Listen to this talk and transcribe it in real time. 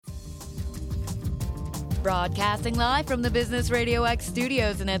Broadcasting live from the Business Radio X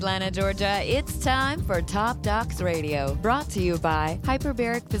studios in Atlanta, Georgia, it's time for Top Docs Radio, brought to you by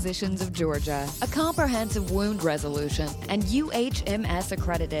Hyperbaric Physicians of Georgia, a comprehensive wound resolution and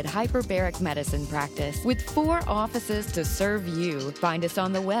UHMS-accredited hyperbaric medicine practice with 4 offices to serve you. Find us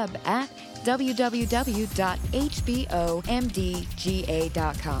on the web at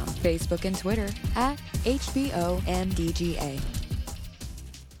www.hbomdga.com, Facebook and Twitter at hbomdga.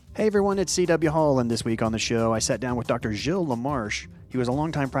 Hey everyone, it's C.W. Hall, and this week on the show, I sat down with Dr. Gilles Lamarche. He was a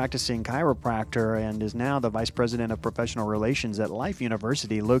longtime practicing chiropractor and is now the Vice President of Professional Relations at Life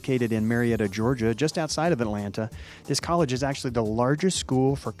University, located in Marietta, Georgia, just outside of Atlanta. This college is actually the largest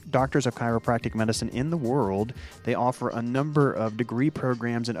school for doctors of chiropractic medicine in the world. They offer a number of degree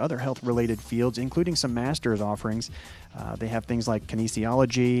programs in other health-related fields, including some master's offerings. They have things like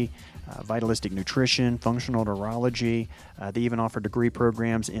kinesiology, vitalistic nutrition, functional neurology. They even offer degree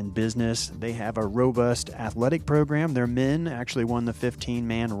programs in business. They have a robust athletic program. Their men actually won the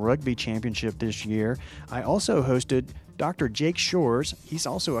 15-man rugby championship this year. I also hosted Dr. Jake Shores. He's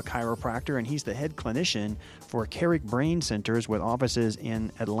also a chiropractor, and he's the head clinician for Carrick Brain Centers with offices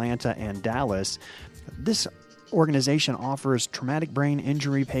in Atlanta and Dallas. This organization offers traumatic brain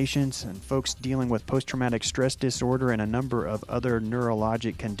injury patients and folks dealing with post-traumatic stress disorder and a number of other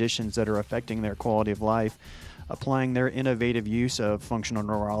neurologic conditions that are affecting their quality of life, applying their innovative use of functional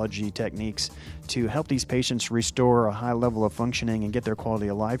neurology techniques to help these patients restore a high level of functioning and get their quality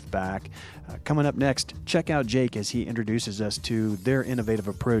of life back. Coming up next, check out Jake as he introduces us to their innovative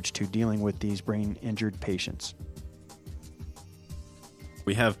approach to dealing with these brain-injured patients.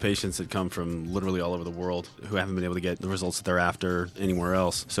 We have patients that come from literally all over the world who haven't been able to get the results that they're after anywhere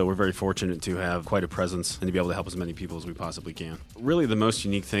else. So we're very fortunate to have quite a presence and to be able to help as many people as we possibly can. Really, the most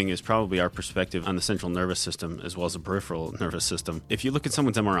unique thing is probably our perspective on the central nervous system as well as the peripheral nervous system. If you look at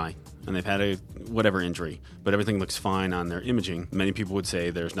someone's MRI and they've had a whatever injury, but everything looks fine on their imaging, many people would say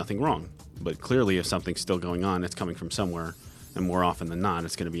there's nothing wrong. But clearly, if something's still going on, it's coming from somewhere. And more often than not,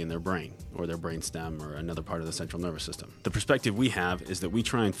 it's going to be in their brain or their brain stem or another part of the central nervous system. The perspective we have is that we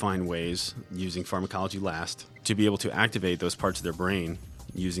try and find ways, using pharmacology last, to be able to activate those parts of their brain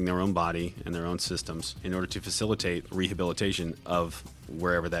using their own body and their own systems in order to facilitate rehabilitation of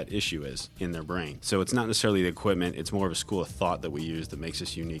wherever that issue is in their brain. So it's not necessarily the equipment, it's more of a school of thought that we use that makes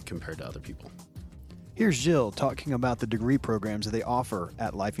us unique compared to other people. Here's Jill talking about the degree programs that they offer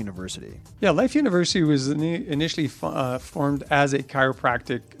at Life University. Yeah, Life University was initially formed as a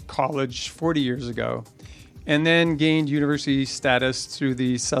chiropractic college 40 years ago, and then gained university status through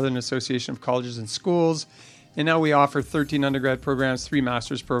the Southern Association of Colleges and Schools. And now we offer 13 undergrad programs, 3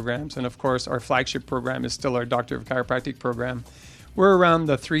 master's programs, and of course our flagship program is still our Doctor of Chiropractic program. We're around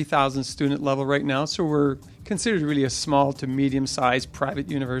the 3,000 student level right now, so we're considered really a small to medium-sized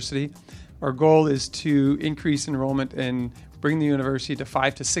private university. Our goal is to increase enrollment and bring the university to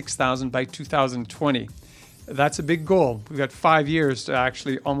 5,000 to 6,000 by 2020. That's a big goal. We've got 5 years to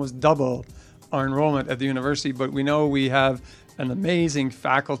actually almost double our enrollment at the university, but we know we have an amazing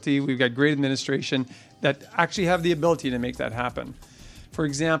faculty. We've got great administration that actually have the ability to make that happen. For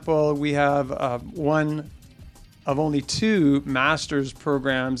example, we have one of only 2 master's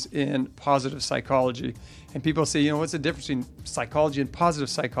programs in positive psychology. And people say, what's the difference between psychology and positive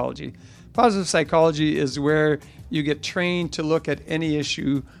psychology? Positive psychology is where you get trained to look at any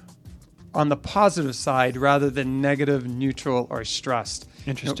issue on the positive side rather than negative, neutral, or stressed.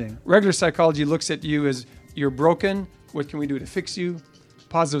 Interesting. Regular psychology looks at you as you're broken. What can we do to fix you?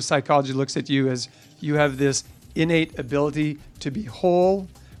 Positive psychology looks at you as you have this innate ability to be whole.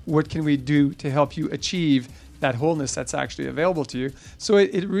 What can we do to help you achieve that wholeness that's actually available to you? So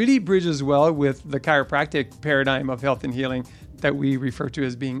it really bridges well with the chiropractic paradigm of health and healing that we refer to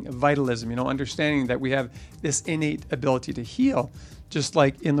as being vitalism, understanding that we have this innate ability to heal. Just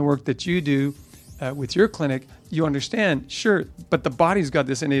like in the work that you do with your clinic, you understand, sure, but the body's got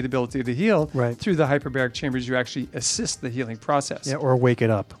this innate ability to heal. Right. Through the hyperbaric chambers, you actually assist the healing process. Yeah, or wake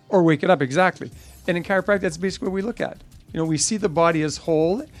it up. Or wake it up, exactly. And in chiropractic, that's basically what we look at. We see the body as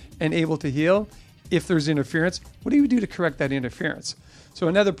whole and able to heal. If there's interference, what do you do to correct that interference? So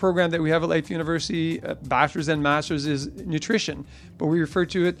another program that we have at Life University, bachelor's and master's, is nutrition, but we refer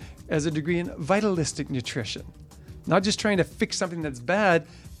to it as a degree in vitalistic nutrition. Not just trying to fix something that's bad,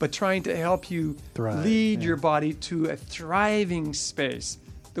 but trying to help you lead your body to a thriving space,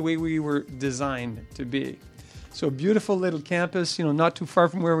 the way we were designed to be. So a beautiful little campus, not too far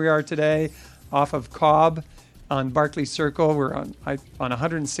from where we are today, off of Cobb on Barclay Circle. We're on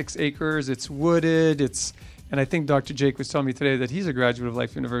 106 acres. It's wooded. And I think Dr. Jake was telling me today that he's a graduate of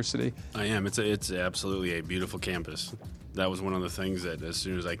Life University. I am. It's absolutely a beautiful campus. That was one of the things that as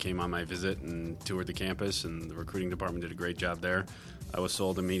soon as I came on my visit and toured the campus, and the recruiting department did a great job there, I was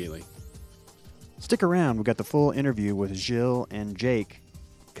sold immediately. Stick around. We've got the full interview with Gilles and Jake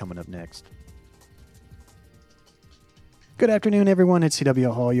coming up next. Good afternoon, everyone. It's C.W.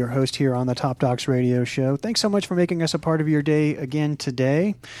 Hall, your host here on the Top Docs Radio Show. Thanks so much for making us a part of your day again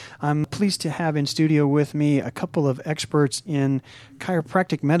today. I'm pleased to have in studio with me a couple of experts in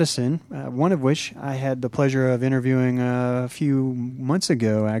chiropractic medicine, one of which I had the pleasure of interviewing a few months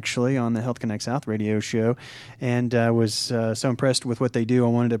ago, actually, on the Health Connect South radio show, and was so impressed with what they do. I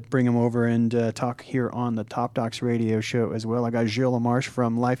wanted to bring them over and talk here on the Top Docs Radio Show as well. I got Gilles LaMarche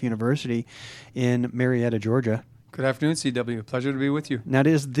from Life University in Marietta, Georgia. Good afternoon, CW. Pleasure to be with you. Now, it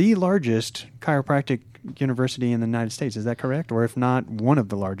is the largest chiropractic university in the United States. Is that correct? Or if not, one of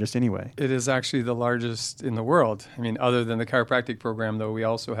the largest anyway? It is actually the largest in the world. I mean, other than the chiropractic program, though, we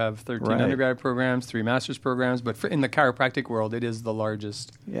also have 13 undergrad programs, 3 master's programs. But in the chiropractic world, it is the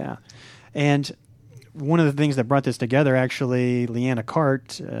largest. Yeah. And one of the things that brought this together, actually, Leanna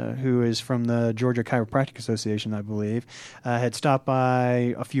Cart, who is from the Georgia Chiropractic Association, I believe, had stopped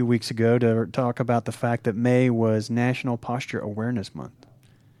by a few weeks ago to talk about the fact that May was National Posture Awareness Month.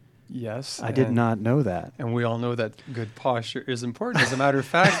 Yes. I did not know that. And we all know that good posture is important. As a matter of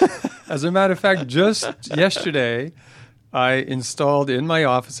fact, just yesterday, I installed in my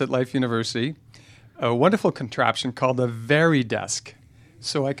office at Life University a wonderful contraption called the VariDesk.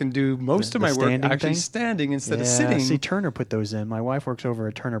 So I can do most of my work actually standing instead of sitting. See, Turner put those in. My wife works over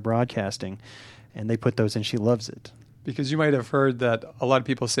at Turner Broadcasting, and they put those in. She loves it. Because you might have heard that a lot of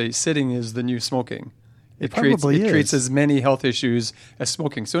people say sitting is the new smoking. It probably creates as many health issues as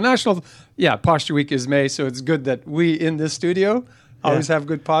smoking. So National Posture Week is May, so it's good that we in this studio always have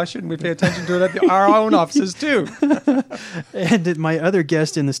good posture, and we pay attention to it at our own offices too. And my other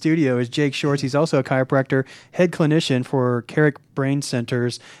guest in the studio is Jake Shorts. He's also a chiropractor, head clinician for Carrick Brain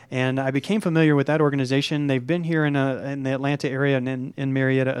Centers, and I became familiar with that organization. They've been here in the Atlanta area and in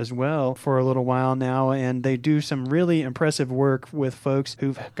Marietta as well for a little while now, and they do some really impressive work with folks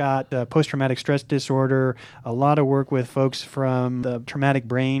who've got post-traumatic stress disorder, a lot of work with folks from the traumatic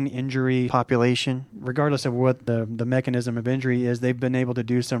brain injury population. Regardless of what the mechanism of injury is, they've been able to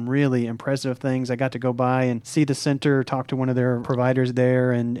do some really impressive things. I got to go by and see the center, talk to one of their providers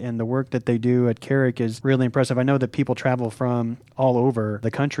there, and the work that they do at Carrick is really impressive. I know that people travel from all over the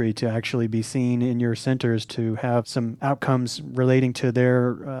country to actually be seen in your centers to have some outcomes relating to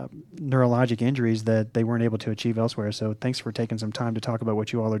their neurologic injuries that they weren't able to achieve elsewhere. So thanks for taking some time to talk about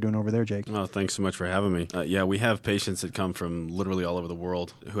what you all are doing over there, Jake. Oh, thanks so much for having me. We have patients that come from literally all over the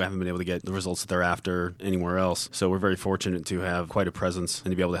world who haven't been able to get the results that they're after anywhere else. So we're very fortunate to have quite a presence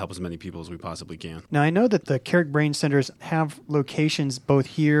and to be able to help as many people as we possibly can. Now, I know that the Carrick Brain Centers have locations both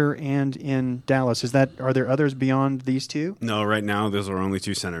here and in Dallas. Are there others beyond these two? No, right now those are only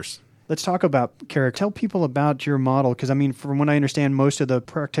 2 centers. Let's talk about Carrick. Tell people about your model, because, I mean, from what I understand, most of the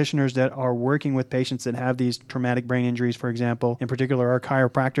practitioners that are working with patients that have these traumatic brain injuries, for example, in particular, are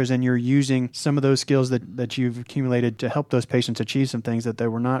chiropractors, and you're using some of those skills that you've accumulated to help those patients achieve some things that they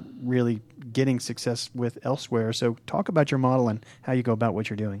were not really getting success with elsewhere. So talk about your model and how you go about what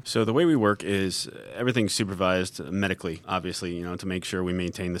you're doing. So the way we work is everything's supervised medically, obviously, to make sure we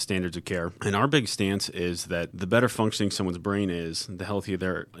maintain the standards of care. And our big stance is that the better functioning someone's brain is, the healthier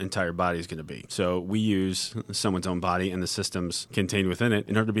their entire body is going to be. So we use someone's own body and the systems contained within it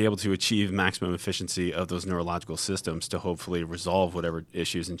in order to be able to achieve maximum efficiency of those neurological systems to hopefully resolve whatever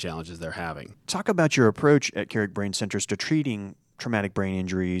issues and challenges they're having. Talk about your approach at Carrick Brain Centers to treating traumatic brain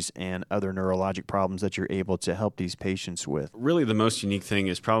injuries and other neurologic problems that you're able to help these patients with. Really, the most unique thing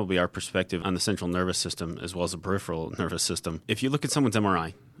is probably our perspective on the central nervous system as well as the peripheral nervous system. If you look at someone's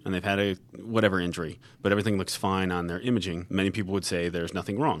MRI and they've had a whatever injury, but everything looks fine on their imaging, many people would say there's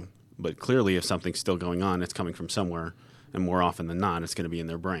nothing wrong. But clearly, if something's still going on, it's coming from somewhere. And more often than not, it's going to be in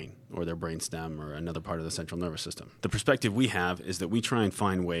their brain or their brainstem or another part of the central nervous system. The perspective we have is that we try and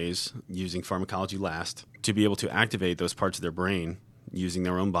find ways, using pharmacology last, to be able to activate those parts of their brain using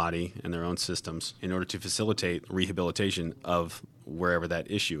their own body and their own systems in order to facilitate rehabilitation of wherever that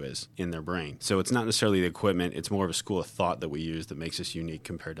issue is in their brain. So it's not necessarily the equipment, it's more of a school of thought that we use that makes us unique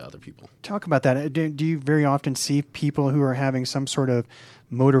compared to other people. Talk about that. Do you very often see people who are having some sort of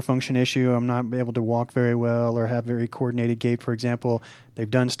motor function issue? I'm not able to walk very well or have very coordinated gait, for example. They've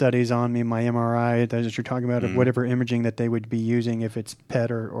done studies on me, my MRI, that you're talking about, of whatever imaging that they would be using, if it's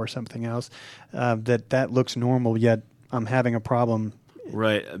PET or something else, that looks normal, yet I'm having a problem.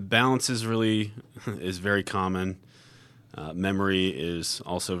 Right. Balance is very common. Memory is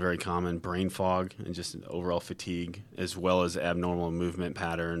also very common. Brain fog and just overall fatigue, as well as abnormal movement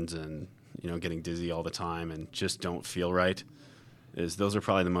patterns and getting dizzy all the time and just don't feel right. Those are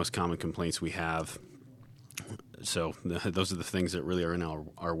probably the most common complaints we have. So those are the things that really are in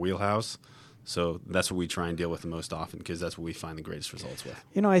our wheelhouse. So that's what we try and deal with the most often, because that's what we find the greatest results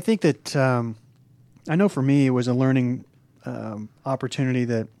with. I think that I know for me it was a learning opportunity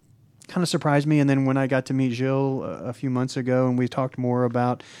that kind of surprised me. And then when I got to meet Gilles a few months ago, and we talked more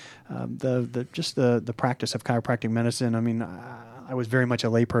about the practice of chiropractic medicine. I mean, I was very much a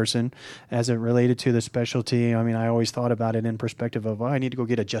layperson as it related to the specialty. I mean, I always thought about it in perspective of, I need to go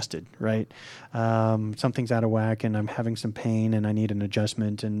get adjusted, right? Something's out of whack and I'm having some pain and I need an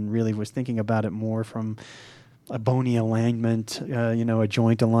adjustment, and really was thinking about it more from a bony alignment, a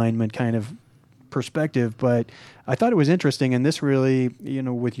joint alignment kind of perspective. But I thought it was interesting, and this really,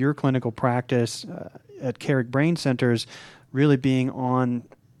 with your clinical practice at Carrick Brain Centers, really being on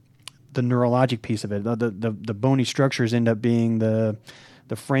the neurologic piece of it. The bony structures end up being the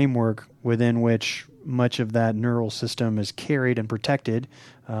framework within which much of that neural system is carried and protected,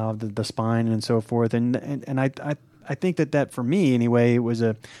 the spine and so forth. And I think that for me anyway, it was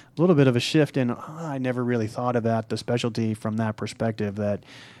a little bit of a shift in, I never really thought about the specialty from that perspective,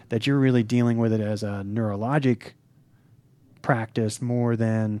 that you're really dealing with it as a neurologic practice more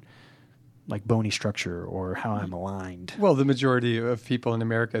than like bony structure or how I'm aligned. Well, the majority of people in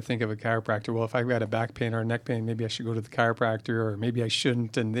America think of a chiropractor, well, if I've got a back pain or a neck pain, maybe I should go to the chiropractor, or maybe I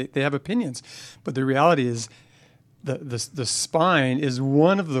shouldn't, and they have opinions. But the reality is the spine is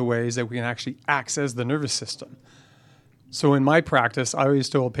one of the ways that we can actually access the nervous system. So in my practice, I always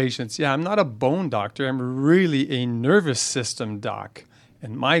told patients, I'm not a bone doctor, I'm really a nervous system doc.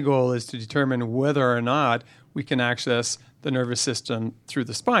 And my goal is to determine whether or not we can access the nervous system through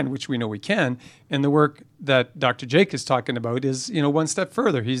the spine, which we know we can. And the work that Dr. Jake is talking about is, one step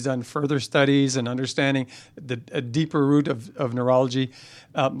further. He's done further studies and understanding a deeper root of neurology.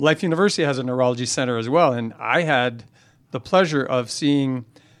 Life University has a neurology center as well. And I had the pleasure of seeing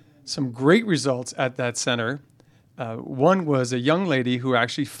some great results at that center. One was a young lady who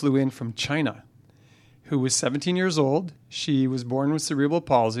actually flew in from China, who was 17 years old. She was born with cerebral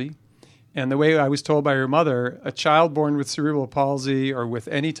palsy. And the way I was told by her mother, a child born with cerebral palsy or with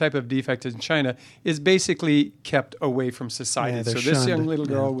any type of defect in China is basically kept away from society. Yeah, so this shunned. Young little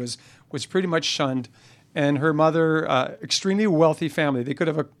girl was pretty much shunned. And her mother, extremely wealthy family. They could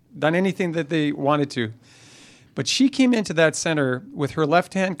have done anything that they wanted to. But she came into that center with her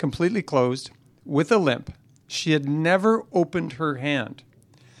left hand completely closed, with a limp. She had never opened her hand.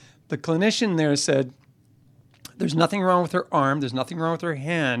 The clinician there said, there's nothing wrong with her arm, there's nothing wrong with her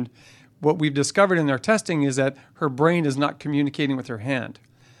hand. What we've discovered in our testing is that her brain is not communicating with her hand.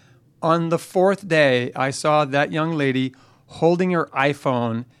 On the fourth day, I saw that young lady holding her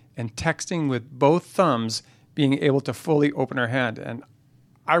iPhone and texting with both thumbs, being able to fully open her hand. And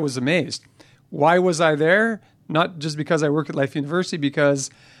I was amazed. Why was I there? Not just because I work at Life University,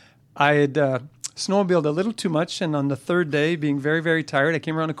 because I had snowmobiled a little too much. And on the third day, being very, very tired, I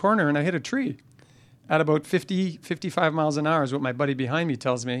came around a corner and I hit a tree at about 50, 55 miles an hour is what my buddy behind me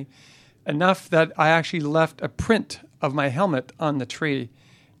tells me. Enough that I actually left a print of my helmet on the tree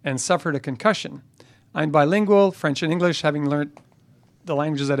and suffered a concussion. I'm bilingual, French and English, having learned the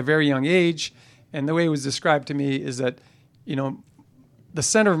languages at a very young age. And the way it was described to me is that, the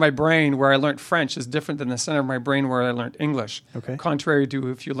center of my brain where I learned French is different than the center of my brain where I learned English, contrary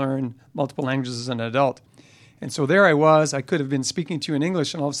to if you learn multiple languages as an adult. And so there I was. I could have been speaking to you in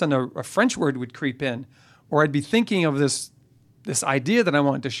English, and all of a sudden a French word would creep in. Or I'd be thinking of this idea that I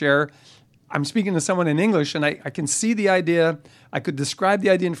wanted to share. I'm speaking to someone in English, and I can see the idea. I could describe the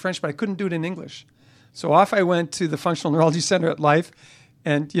idea in French, but I couldn't do it in English. So off I went to the Functional Neurology Center at Life,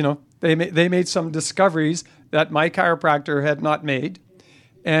 and they made some discoveries that my chiropractor had not made.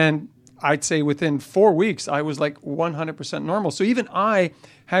 And I'd say within 4 weeks, I was like 100% normal. So even I,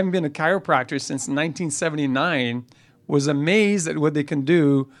 having been a chiropractor since 1979, was amazed at what they can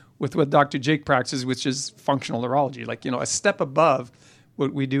do with what Dr. Jake practices, which is functional neurology, a step above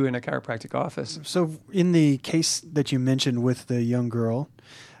what we do in a chiropractic office. So in the case that you mentioned with the young girl,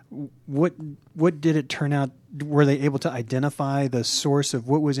 what did it turn out? Were they able to identify the source of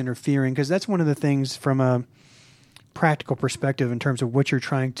what was interfering? Because that's one of the things from a practical perspective in terms of what you're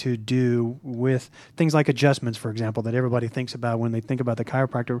trying to do with things like adjustments, for example, that everybody thinks about when they think about the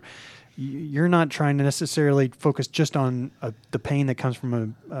chiropractor. You're not trying to necessarily focus just on the pain that comes from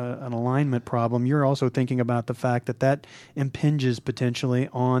an alignment problem. You're also thinking about the fact that impinges potentially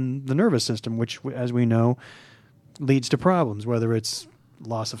on the nervous system, which, as we know, leads to problems, whether it's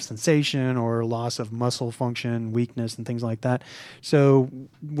loss of sensation or loss of muscle function, weakness, and things like that. So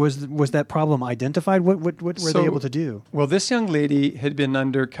was that problem identified? What were they able to do? Well, this young lady had been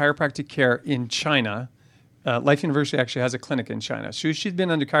under chiropractic care in China. Life University actually has a clinic in China. So she'd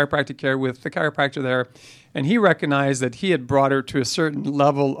been under chiropractic care with the chiropractor there, and he recognized that he had brought her to a certain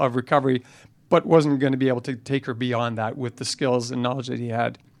level of recovery, but wasn't going to be able to take her beyond that with the skills and knowledge that he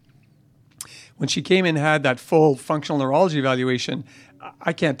had. When she came in and had that full functional neurology evaluation,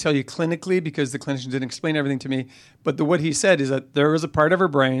 I can't tell you clinically because the clinician didn't explain everything to me, but what he said is that there was a part of her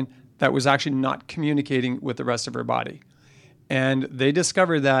brain that was actually not communicating with the rest of her body. And they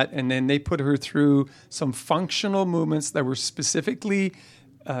discovered that, and then they put her through some functional movements that were specifically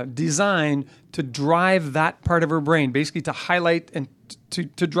designed to drive that part of her brain, basically to highlight and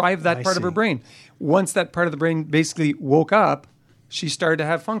to drive that part of her brain. Once that part of the brain basically woke up, she started to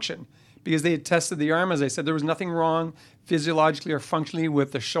have function. Because they had tested the arm, as I said, there was nothing wrong physiologically or functionally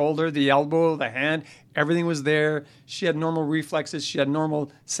with the shoulder, the elbow, the hand. Everything was there. She had normal reflexes. She had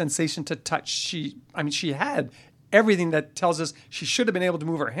normal sensation to touch. She had everything that tells us she should have been able to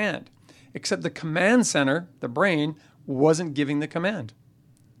move her hand, except the command center, the brain, wasn't giving the command.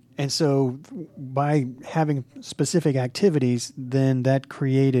 And so by having specific activities, then that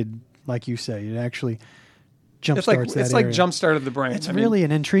created, like you say, it actually jumpstarts that area. It's like jumpstart of the brain. It's really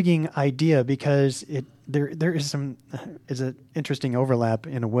an intriguing idea because there is an interesting overlap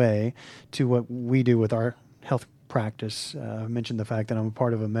in a way to what we do with our health practice. I mentioned the fact that I'm a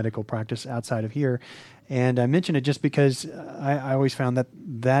part of a medical practice outside of here, and I mention it just because I always found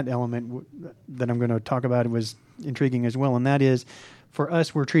that element that I'm going to talk about was intriguing as well, and that is, for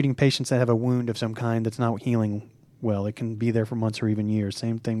us, we're treating patients that have a wound of some kind that's not healing well. It can be there for months or even years.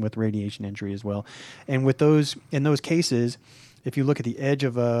 Same thing with radiation injury as well. And with in those cases, if you look at the edge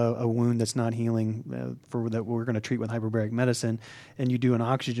of a wound that's not healing, that we're going to treat with hyperbaric medicine, and you do an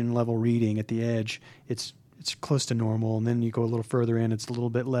oxygen level reading at the edge, it's close to normal. And then you go a little further in, it's a little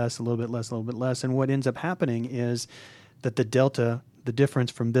bit less, a little bit less, a little bit less. And what ends up happening is that the delta, the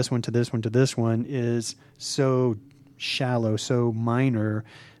difference from this one to this one to this one, is so shallow, so minor,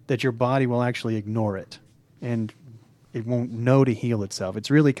 that your body will actually ignore it. And it won't know to heal itself.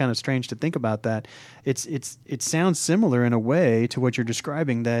 It's really kind of strange to think about that. It sounds similar in a way to what you're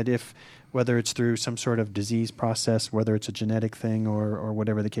describing, that if, whether it's through some sort of disease process, whether it's a genetic thing or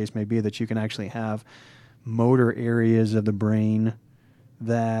whatever the case may be, that you can actually have motor areas of the brain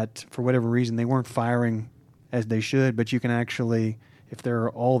that, for whatever reason, they weren't firing as they should, but you can actually, if they're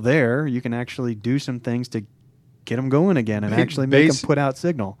all there, you can actually do some things to get them going again and actually make them put out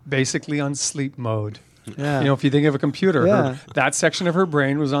signal. Basically on sleep mode. Yeah. If you think of a computer, Yeah. that section of her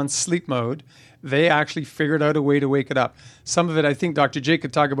brain was on sleep mode. They actually figured out a way to wake it up. Some of it, I think Dr. Jake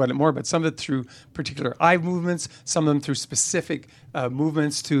could talk about it more, but some of it through particular eye movements, some of them through specific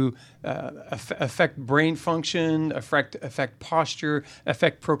movements to affect brain function, affect posture,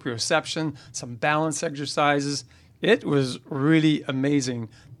 affect proprioception, some balance exercises. It was really amazing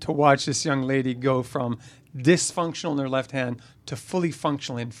to watch this young lady go from dysfunctional in her left hand to fully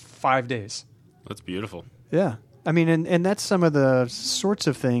functional in 5 days. That's beautiful. Yeah. I mean, and that's some of the sorts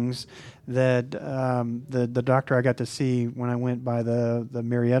of things that the doctor I got to see when I went by the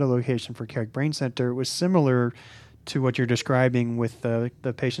Marietta location for Carrick Brain Center was similar to what you're describing with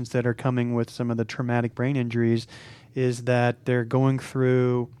the patients that are coming with some of the traumatic brain injuries, is that they're going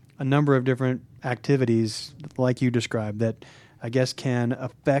through a number of different activities like you described that I guess can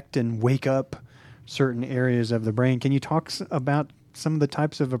affect and wake up certain areas of the brain. Can you talk about some of the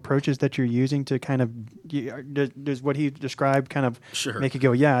types of approaches that you're using to kind of, does what he described kind of make you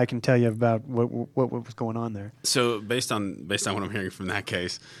go, yeah, I can tell you about what was going on there? So based on what I'm hearing from that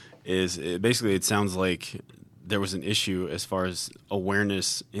case, is it sounds like there was an issue as far as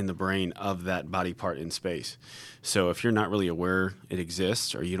awareness in the brain of that body part in space. So if you're not really aware it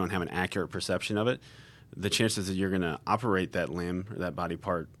exists, or you don't have an accurate perception of it, the chances that you're going to operate that limb or that body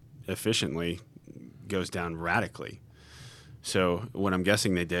part efficiently goes down radically. So what I'm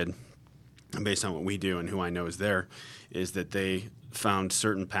guessing they did, based on what we do and who I know is there, is that they found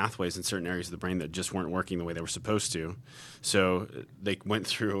certain pathways in certain areas of the brain that just weren't working the way they were supposed to. So they went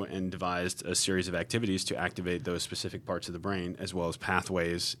through and devised a series of activities to activate those specific parts of the brain, as well as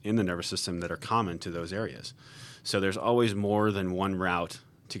pathways in the nervous system that are common to those areas. So there's always more than one route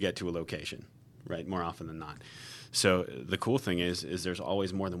to get to a location, right? More often than not. So the cool thing is there's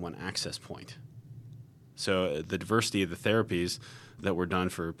always more than one access point. So the diversity of the therapies that were done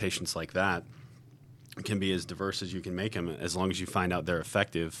for patients like that can be as diverse as you can make them, as long as you find out they're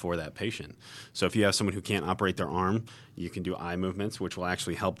effective for that patient. So if you have someone who can't operate their arm, you can do eye movements, which will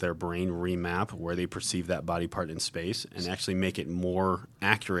actually help their brain remap where they perceive that body part in space and actually make it more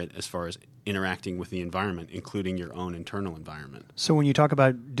accurate as far as interacting with the environment, including your own internal environment. So when you talk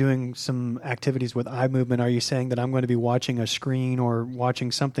about doing some activities with eye movement, are you saying that I'm going to be watching a screen or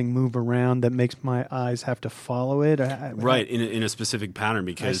watching something move around that makes my eyes have to follow it? Right, in a specific pattern,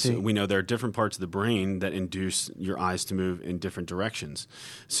 because we know there are different parts of the brain that induce your eyes to move in different directions.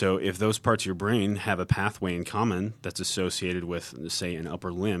 So if those parts of your brain have a pathway in common that's associated with, say, an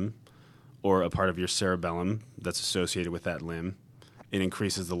upper limb, or a part of your cerebellum that's associated with that limb, it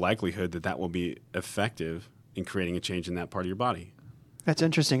increases the likelihood that that will be effective in creating a change in that part of your body. That's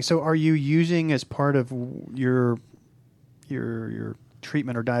interesting. So are you using, as part of your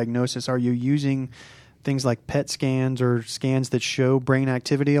treatment or diagnosis, are you using things like PET scans or scans that show brain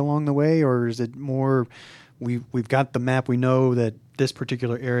activity along the way, or is it more we've got the map, we know that this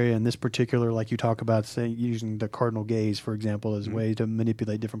particular area and this particular, like you talk about, say, using the cardinal gaze, for example, as a way to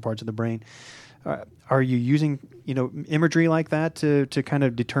manipulate different parts of the brain? Are you using, imagery like that to kind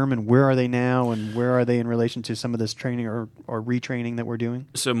of determine where are they now and where are they in relation to some of this training or retraining that we're doing?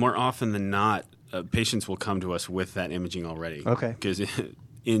 So more often than not, patients will come to us with that imaging already. Okay. Because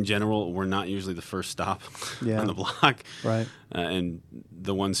in general, we're not usually the first stop on the block. Right. And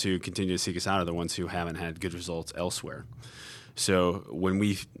the ones who continue to seek us out are the ones who haven't had good results elsewhere. So when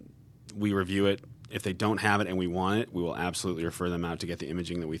we review it, if they don't have it and we want it, we will absolutely refer them out to get the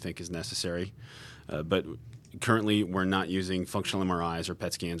imaging that we think is necessary. But currently, we're not using functional MRIs or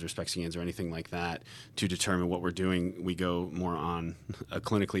PET scans or SPECT scans or anything like that to determine what we're doing. We go more on a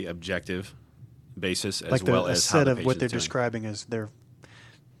clinically objective basis, as well as a set of what they're doing. describing as their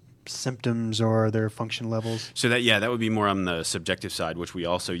symptoms or their function levels. So that would be more on the subjective side, which we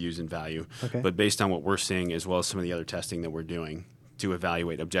also use in value. Okay. But based on what we're seeing, as well as some of the other testing that we're doing, to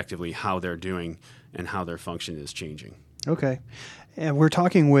evaluate objectively how they're doing and how their function is changing. Okay. And we're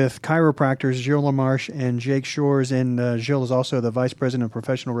talking with chiropractors Gilles LaMarche and Jake Shores, and Gilles is also the Vice President of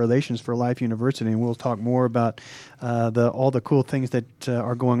Professional Relations for Life University, and we'll talk more about all the cool things that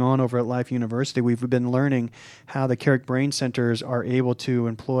are going on over at Life University. We've been learning how the Carrick Brain Centers are able to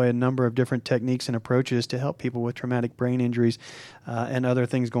employ a number of different techniques and approaches to help people with traumatic brain injuries and other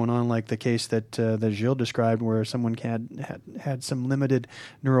things going on, like the case that Gilles described, where someone had some limited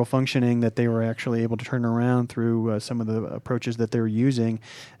neural functioning that they were actually able to turn around through some of the approaches that they were using,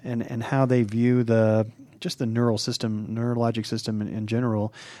 and how they view just the neurologic system in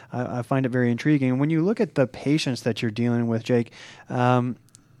general. I find it very intriguing. And when you look at the patients that you're dealing with, Jake, can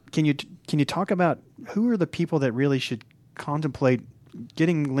you talk about who are the people that really should contemplate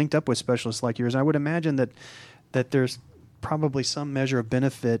getting linked up with specialists like yours? I would imagine that there's probably some measure of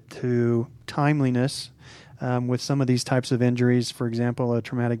benefit to timeliness with some of these types of injuries. For example, a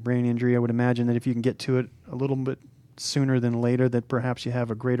traumatic brain injury, I would imagine that if you can get to it a little bit sooner than later, that perhaps you have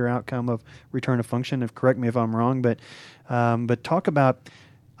a greater outcome of return of function. Correct me if I'm wrong, but talk about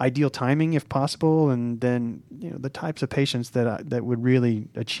ideal timing if possible, and then the types of patients that would really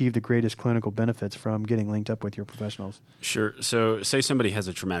achieve the greatest clinical benefits from getting linked up with your professionals. Sure. So say somebody has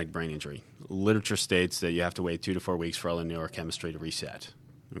a traumatic brain injury. Literature states that you have to wait 2 to 4 weeks for all the neurochemistry to reset,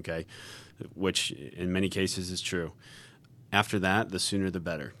 okay, which in many cases is true. After that, the sooner the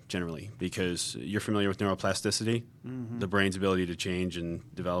better, generally, because you're familiar with neuroplasticity, the brain's ability to change and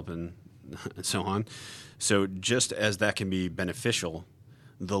develop and so on. So just as that can be beneficial,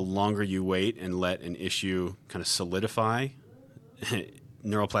 the longer you wait and let an issue kind of solidify,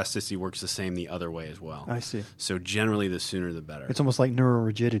 neuroplasticity works the same the other way as well. I see. So generally, the sooner the better. It's almost like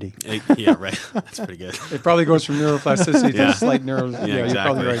neurorigidity. Yeah, right. That's pretty good. It probably goes from neuroplasticity to slight neuro. Yeah, exactly. You're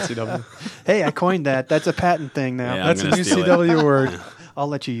probably right, CW. Hey, I coined that. That's a patent thing now. Yeah, That's a I'm new gonna steal CW word. Yeah. I'll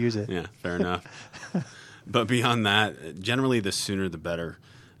let you use it. Yeah, fair enough. But beyond that, generally the sooner the better.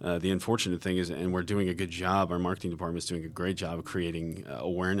 The unfortunate thing is, and we're doing a good job, our marketing department is doing a great job of creating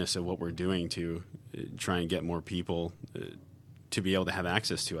awareness of what we're doing to try and get more people to be able to have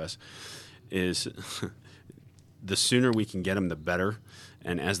access to us, is the sooner we can get them, the better.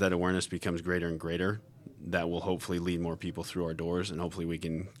 And as that awareness becomes greater and greater, that will hopefully lead more people through our doors, and hopefully we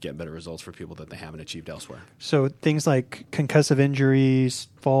can get better results for people that they haven't achieved elsewhere. So things like concussive injuries,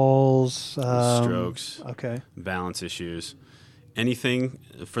 falls, strokes, balance issues, anything,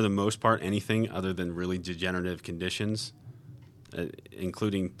 for the most part, anything other than really degenerative conditions,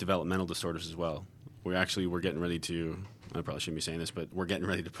 including developmental disorders as well. We're getting ready to, I probably shouldn't be saying this, but we're getting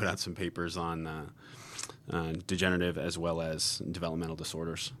ready to put out some papers on degenerative as well as developmental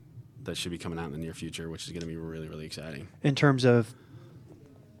disorders that should be coming out in the near future, which is going to be really, really exciting. In terms of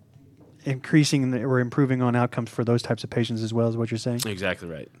increasing or improving on outcomes for those types of patients as well, is what you're saying? Exactly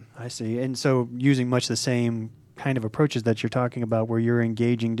right. I see. And so using much the same kind of approaches that you're talking about, where you're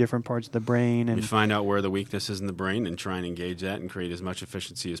engaging different parts of the brain. And you find out where the weakness is in the brain and try and engage that and create as much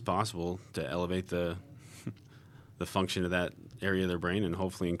efficiency as possible to elevate the function of that area of their brain and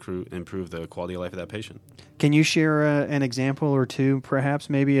hopefully improve the quality of life of that patient. Can you share an example or two, perhaps,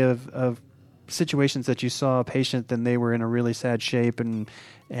 maybe of situations that you saw a patient and they were in a really sad shape and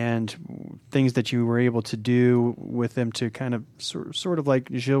things that you were able to do with them to kind of sort of like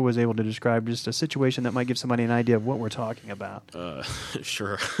Gilles was able to describe, just a situation that might give somebody an idea of what we're talking about?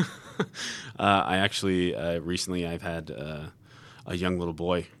 Sure. I actually recently I've had a young little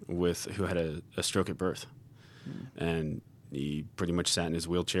boy who had a stroke at birth. And he pretty much sat in his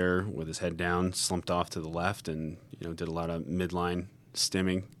wheelchair with his head down, slumped off to the left, and did a lot of midline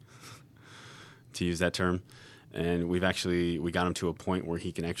stimming, to use that term. And we got him to a point where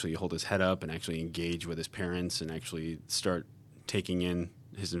he can actually hold his head up and actually engage with his parents and actually start taking in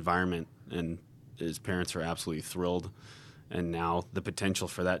his environment. And his parents are absolutely thrilled. And now the potential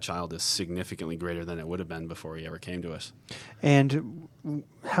for that child is significantly greater than it would have been before he ever came to us. And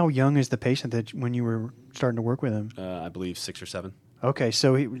how young is the patient that when you were starting to work with him? I believe 6 or 7. Okay,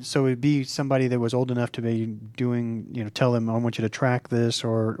 so it'd be somebody that was old enough to be doing, tell him, I want you to track this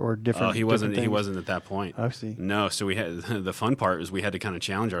or different. Oh, he wasn't at that point. I see. No, so we had the fun part is we had to kind of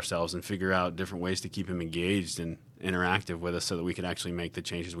challenge ourselves and figure out different ways to keep him engaged and interactive with us so that we could actually make the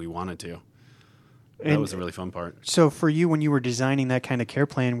changes we wanted to. That was the really fun part. So for you, when you were designing that kind of care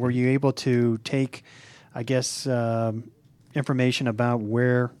plan, were you able to take, I guess, information about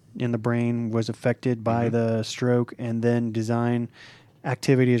where in the brain was affected by the stroke and then design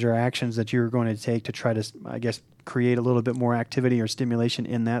activities or actions that you were going to take to try to, I guess, create a little bit more activity or stimulation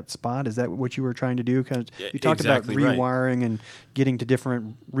in that spot? Is that what you were trying to do? Because you talked exactly about rewiring and getting to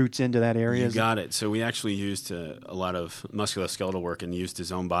different routes into that area. You got it. So we actually used a lot of musculoskeletal work and used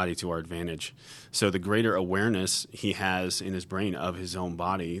his own body to our advantage. So the greater awareness he has in his brain of his own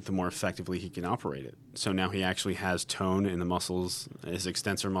body, the more effectively he can operate it. So now he actually has tone in the muscles, his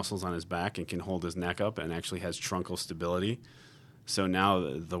extensor muscles on his back, and can hold his neck up and actually has truncal stability. So now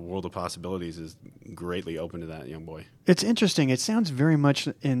the world of possibilities is greatly open to that young boy. It's interesting. It sounds very much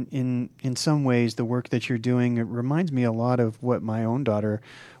in some ways the work that you're doing. It reminds me a lot of what my own daughter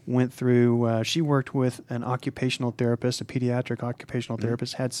went through. She worked with an occupational therapist, a pediatric occupational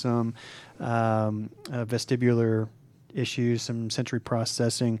therapist, had some vestibular issues, some sensory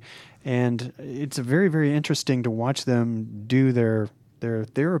processing, and it's very, very interesting to watch them do their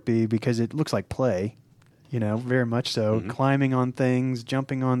therapy because it looks like play. Very much so. Climbing on things,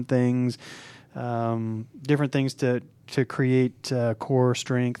 jumping on things, different things to create core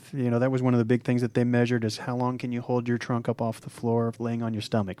strength. That was one of the big things that they measured is how long can you hold your trunk up off the floor laying on your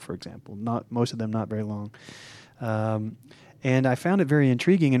stomach, for example. Most of them not very long. And I found it very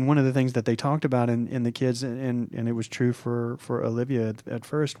intriguing. And one of the things that they talked about in the kids, and it was true for Olivia at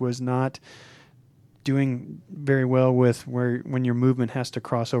first, was not doing very well with when your movement has to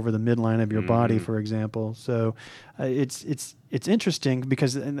cross over the midline of your body, for example. So it's interesting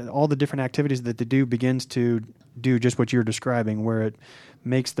because all the different activities that they do begins to do just what you're describing, where it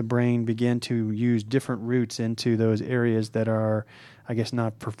makes the brain begin to use different routes into those areas that are, I guess,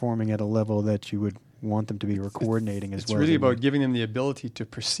 not performing at a level that you would want them to be coordinating as well. It's really about giving them the ability to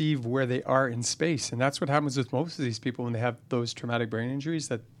perceive where they are in space. And that's what happens with most of these people when they have those traumatic brain injuries,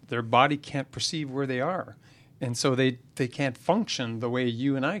 that their body can't perceive where they are. And so they can't function the way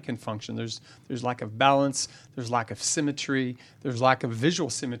you and I can function. There's lack of balance, there's lack of symmetry, there's lack of visual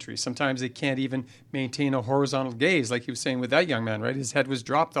symmetry. Sometimes they can't even maintain a horizontal gaze, like he was saying with that young man, right? His head was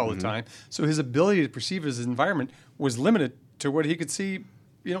dropped all the time. So his ability to perceive his environment was limited to what he could see,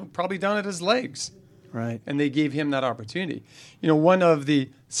 probably down at his legs. Right. And they gave him that opportunity. One of the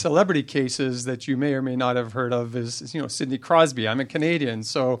celebrity cases that you may or may not have heard of is Sidney Crosby. I'm a Canadian,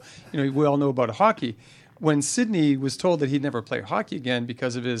 so we all know about hockey. When Sidney was told that he'd never play hockey again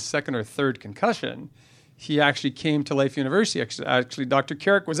because of his second or third concussion, he actually came to Life University. Actually, Dr.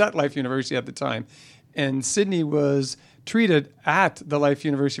 Carrick was at Life University at the time, and Sidney was treated at the Life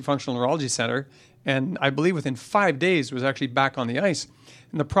University Functional Neurology Center, and I believe within 5 days was actually back on the ice.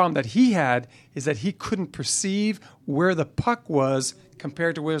 And the problem that he had is that he couldn't perceive where the puck was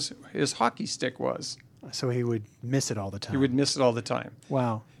compared to where his hockey stick was. So he would miss it all the time. He would miss it all the time.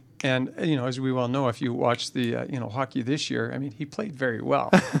 Wow. And, as we well know, if you watch the, hockey this year, he played very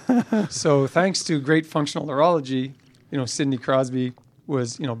well. So thanks to great functional neurology, Sidney Crosby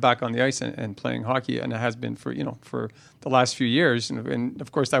was, back on the ice and playing hockey, and it has been for the last few years. And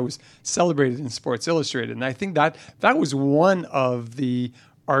of course, that was celebrated in Sports Illustrated. And I think that was one of the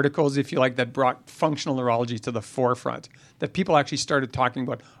articles, if you like, that brought functional neurology to the forefront, that people actually started talking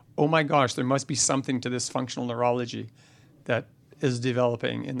about, oh my gosh, there must be something to this functional neurology that is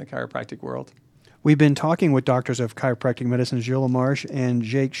developing in the chiropractic world. We've been talking with doctors of chiropractic medicine, Gilles LaMarche and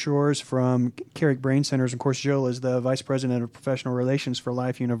Jake Shores from Carrick Brain Centers. Of course, Gilles is the Vice President of Professional Relations for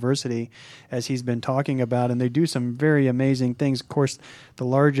Life University, as he's been talking about, and they do some very amazing things. Of course, the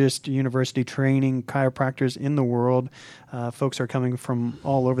largest university training chiropractors in the world. Folks are coming from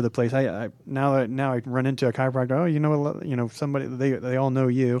all over the place. Now I run into a chiropractor. Oh, somebody. They all know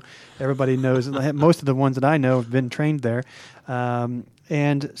you. Everybody knows. Most of the ones that I know have been trained there.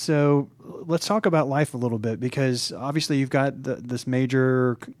 And so let's talk about Life a little bit, because obviously you've got this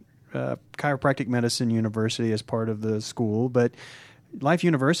major chiropractic medicine university as part of the school, but Life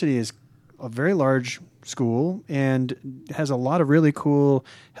University is a very large school and has a lot of really cool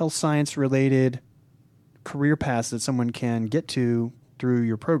health science related career paths that someone can get to through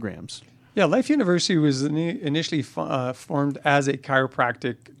your programs. Yeah, Life University was initially formed as a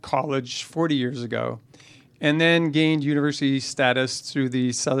chiropractic college 40 years ago, and then gained university status through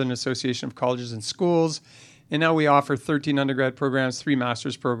the Southern Association of Colleges and Schools. And now we offer 13 undergrad programs, 3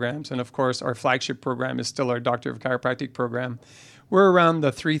 master's programs, and of course our flagship program is still our Doctor of Chiropractic program. We're around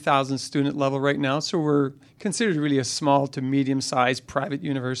the 3,000 student level right now, so we're considered really a small to medium-sized private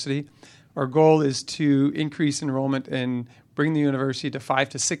university. Our goal is to increase enrollment and bring the university to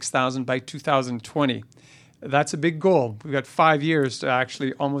 5,000 to 6,000 by 2020. That's a big goal. We've got 5 years to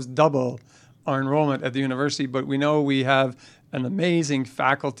actually almost double our enrollment at the university, but we know we have an amazing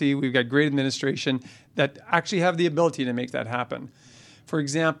faculty. We've got great administration that actually have the ability to make that happen. For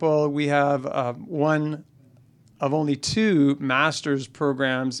example, we have one of only 2 master's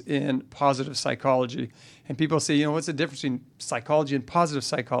programs in positive psychology. And people say, what's the difference between psychology and positive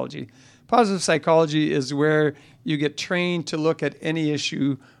psychology? Positive psychology is where you get trained to look at any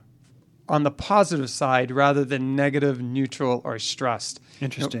issue on the positive side rather than negative, neutral, or stressed.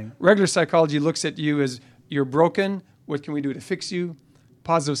 Interesting. Regular psychology looks at you as you're broken. What can we do to fix you?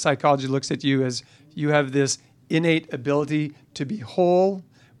 Positive psychology looks at you as you have this innate ability to be whole.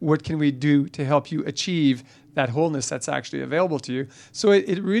 What can we do to help you achieve that wholeness that's actually available to you? So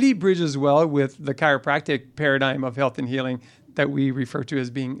it really bridges well with the chiropractic paradigm of health and healing that we refer to as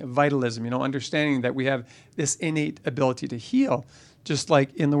being vitalism, understanding that we have this innate ability to heal. Just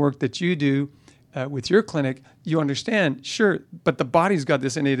like in the work that you do with your clinic, you understand, sure, but the body's got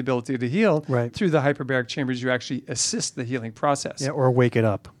this innate ability to heal. Right. Through the hyperbaric chambers, you actually assist the healing process. Yeah, or wake it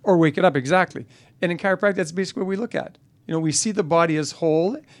up. Or wake it up, exactly. And in chiropractic, that's basically what we look at. We see the body as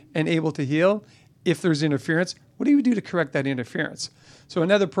whole and able to heal. If there's interference, what do we do to correct that interference? So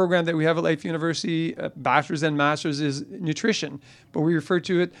another program that we have at Life University, bachelor's and master's, is nutrition, but we refer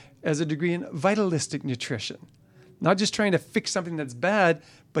to it as a degree in vitalistic nutrition. Not just trying to fix something that's bad,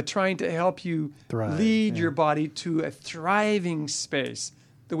 but trying to help you lead your body to a thriving space,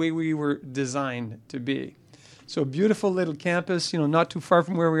 the way we were designed to be. So a beautiful little campus, not too far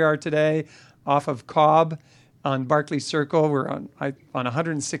from where we are today, off of Cobb on Barclay Circle. We're on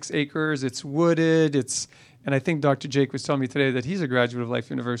 106 acres. It's wooded. And I think Dr. Jake was telling me today that he's a graduate of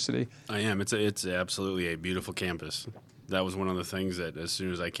Life University. I am. It's absolutely a beautiful campus. That was one of the things that as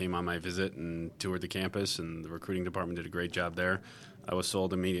soon as I came on my visit and toured the campus, and the recruiting department did a great job there, I was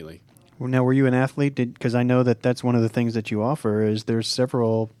sold immediately. Well, now, were you an athlete? Because I know that's one of the things that you offer is there's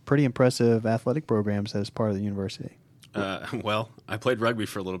several pretty impressive athletic programs as part of the university. Well, I played rugby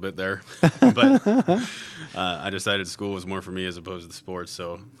for a little bit there, but I decided school was more for me as opposed to sports,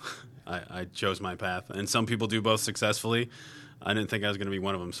 so I chose my path. And some people do both successfully. I didn't think I was going to be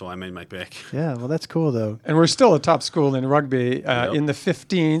one of them, so I made my pick. Yeah, well, that's cool, though. And we're still a top school in rugby in the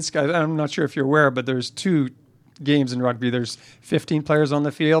 15s. I'm not sure if you're aware, but there's 2 games in rugby. There's 15 players on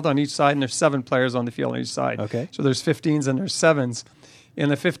the field on each side, and there's 7 players on the field on each side. Okay. So there's 15s and there's 7s. In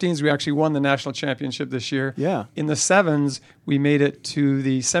the 15s, we actually won the national championship this year. Yeah. In the 7s, we made it to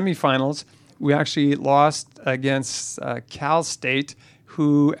the semifinals. We actually lost against Cal State,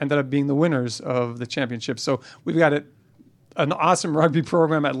 who ended up being the winners of the championship. So we've got an awesome rugby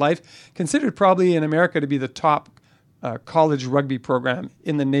program at Life, considered probably in America to be the top college rugby program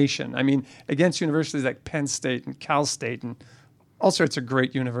in the nation. I mean, against universities like Penn State and Cal State and all sorts of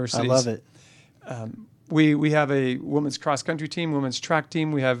great universities. I love it. We have a women's cross-country team, women's track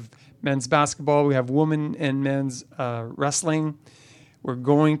team. We have men's basketball. We have women and men's wrestling. We're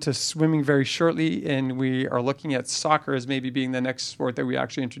going to swimming very shortly, and we are looking at soccer as maybe being the next sport that we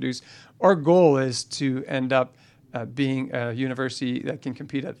actually introduce. Our goal is to end up being a university that can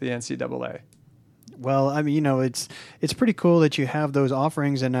compete at the NCAA. Well, I mean, it's pretty cool that you have those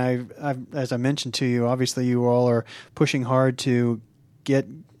offerings, and I've as I mentioned to you, obviously you all are pushing hard to get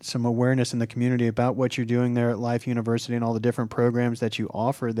some awareness in the community about what you're doing there at Life University and all the different programs that you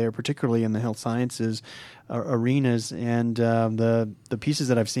offer there, particularly in the health sciences arenas. And the pieces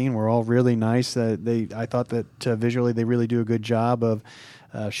that I've seen were all really nice. I thought that visually they really do a good job of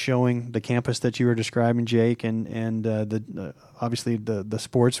showing the campus that you were describing, Jake, and obviously the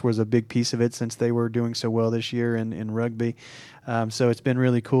sports was a big piece of it since they were doing so well this year in rugby. So it's been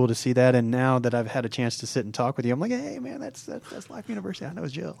really cool to see that. And now that I've had a chance to sit and talk with you, I'm like, hey, man, that's Life University. I know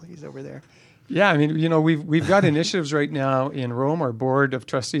Jill. He's over there. Yeah, I mean, we've got initiatives right now in Rome. Our board of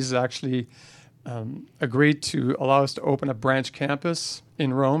trustees has actually agreed to allow us to open a branch campus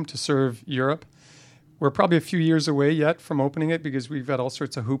in Rome to serve Europe. We're probably a few years away yet from opening it because we've got all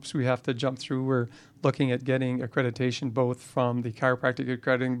sorts of hoops we have to jump through. We're looking at getting accreditation both from the chiropractic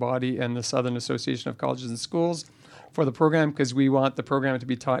accrediting body and the Southern Association of Colleges and Schools for the program, because we want the program to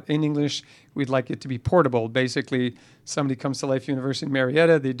be taught in English. We'd like it to be portable. Basically, somebody comes to Life University in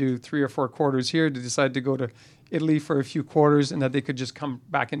Marietta, they do 3 or 4 quarters here, they decide to go to Italy for a few quarters, and that they could just come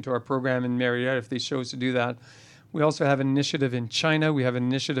back into our program in Marietta if they chose to do that. We also have an initiative in China. We have an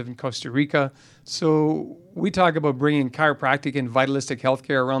initiative in Costa Rica. So we talk about bringing chiropractic and vitalistic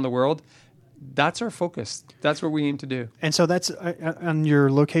healthcare around the world. That's our focus. That's what we aim to do. And so that's on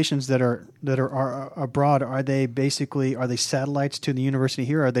your locations that are abroad. Are they satellites to the university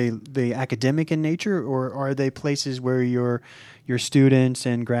here? Are they academic in nature, or are they places where your students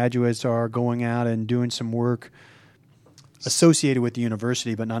and graduates are going out and doing some work associated with the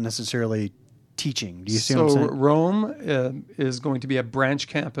university, but not necessarily teaching? Do you see what I'm saying? So Rome is going to be a branch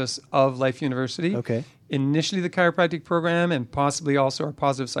campus of Life University. Okay. Initially the chiropractic program and possibly also our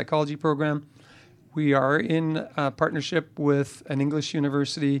positive psychology program. We are in partnership with an English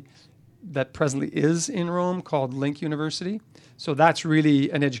university that presently is in Rome called Link University. So that's really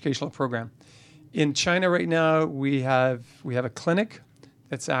an educational program. In China right now, we have a clinic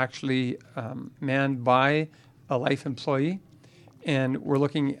that's actually manned by a Life employee, and we're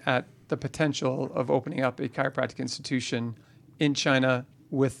looking at the potential of opening up a chiropractic institution in China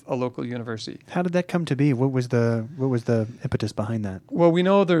with a local university. How did that come to be? What was the impetus behind that? Well, we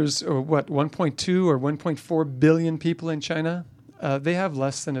know there's 1.2 or 1.4 billion people in China. They have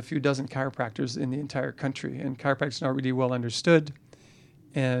less than a few dozen chiropractors in the entire country, and chiropractic is not really well understood.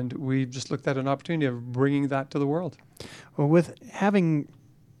 And we just looked at an opportunity of bringing that to the world. Well, with having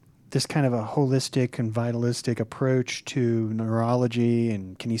this kind of a holistic and vitalistic approach to neurology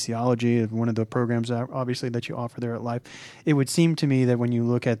and kinesiology, one of the programs obviously that you offer there at Life, it would seem to me that when you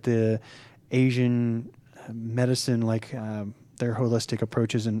look at the Asian medicine, like their holistic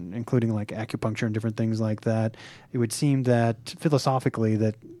approaches, and including like acupuncture and different things like that, it would seem that philosophically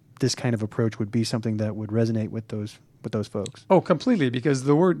that this kind of approach would be something that would resonate with those folks. Oh, completely, because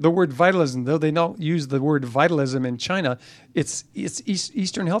the word vitalism, though they don't use the word vitalism in China, it's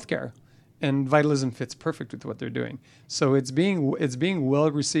Eastern healthcare, and vitalism fits perfect with what they're doing. So it's being well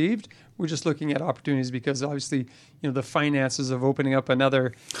received. We're just looking at opportunities because obviously, the finances of opening up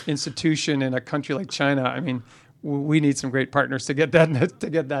another institution in a country like China, I mean, we need some great partners to get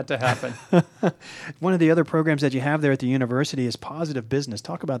that to happen. One of the other programs that you have there at the university is Positive Business.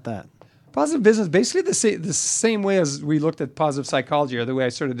 Talk about that. Positive business, basically the same way as we looked at positive psychology, or the way I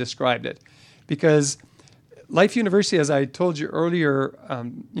sort of described it. Because Life University, as I told you earlier,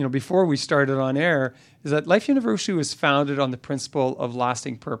 before we started on air, is that Life University was founded on the principle of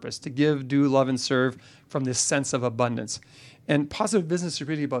lasting purpose, to give, do, love, and serve from this sense of abundance. And positive business is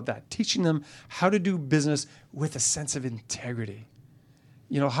really about that, teaching them how to do business with a sense of integrity.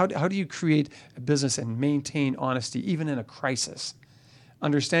 How do you create a business and maintain honesty, even in a crisis?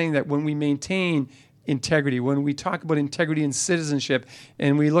 Understanding that when we maintain integrity, when we talk about integrity and citizenship,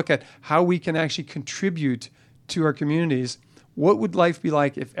 and we look at how we can actually contribute to our communities, what would life be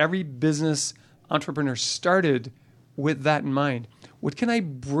like if every business entrepreneur started with that in mind? What can I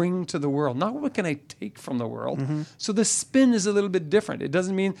bring to the world? Not what can I take from the world. Mm-hmm. So the spin is a little bit different. It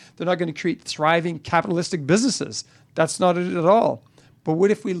doesn't mean they're not going to create thriving capitalistic businesses. That's not it at all. But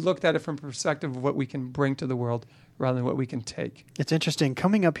what if we looked at it from the perspective of what we can bring to the world rather than what we can take? It's interesting.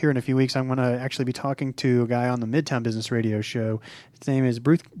 Coming up here in a few weeks, I'm going to actually be talking to a guy on the Midtown Business Radio show. His name is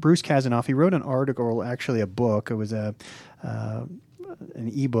Bruce Kazanoff. He wrote an article, actually a book. It was an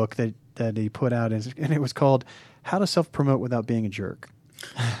ebook that he put out, and it was called How to Self-Promote Without Being a Jerk.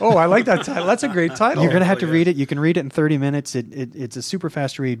 Oh, I like that title. That's a great title. You're going to have to read it. You can read it in 30 minutes. It's a super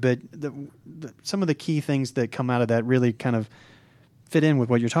fast read, but some of the key things that come out of that really kind of fit in with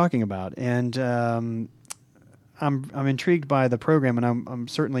what you're talking about. And I'm intrigued by the program, and I'm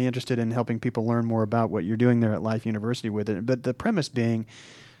certainly interested in helping people learn more about what you're doing there at Life University with it. But the premise being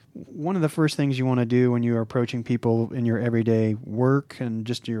one of the first things you want to do when you're approaching people in your everyday work and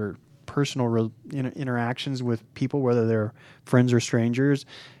just your personal interactions with people, whether they're friends or strangers,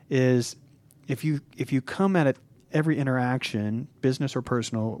 is if you come at it every interaction, business or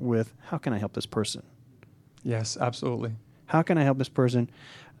personal, with how can I help this person? Yes, absolutely. How can I help this person?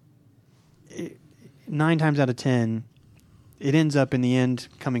 9 times out of 10, it ends up in the end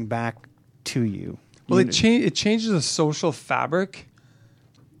coming back to you. Well, it changes the social fabric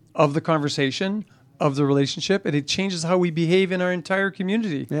of the conversation, of the relationship, and it changes how we behave in our entire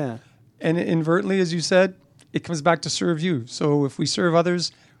community. Yeah. And inadvertently, as you said, it comes back to serve you. So if we serve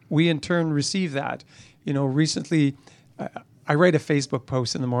others, we in turn receive that. Recently, I write a Facebook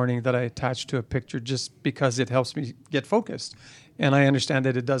post in the morning that I attach to a picture just because it helps me get focused. And I understand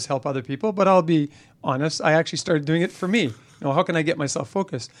that it does help other people, but I'll be honest, I actually started doing it for me. How can I get myself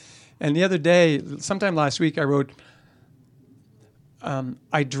focused? And the other day, sometime last week, I wrote,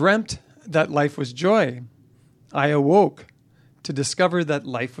 I dreamt that life was joy. I awoke to discover that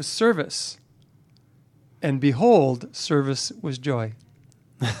life was service. And behold, service was joy.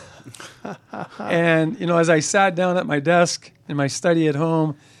 And, as I sat down at my desk in my study at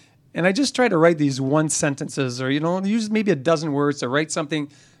home, and I just tried to write these one sentences or, use maybe a dozen words to write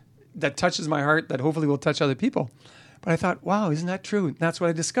something that touches my heart that hopefully will touch other people. But I thought, wow, isn't that true? That's what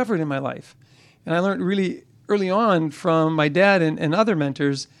I discovered in my life. And I learned really early on from my dad and other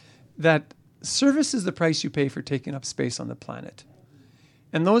mentors that service is the price you pay for taking up space on the planet.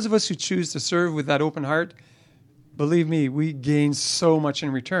 And those of us who choose to serve with that open heart, believe me, we gain so much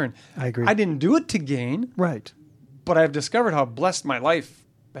in return. I agree. I didn't do it to gain. Right. But I've discovered how blessed my life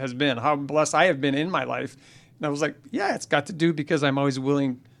has been, how blessed I have been in my life. And I was like, yeah, it's got to do because I'm always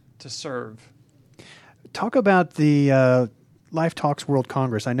willing to serve. Talk about the Life Talks World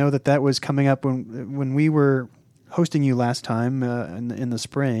Congress. I know that was coming up when we were hosting you last time in the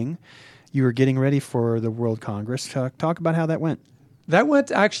spring. You were getting ready for the World Congress. Talk about how that went. That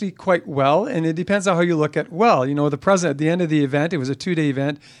went actually quite well, and it depends on how you look at well. The president, at the end of the event, it was a 2-day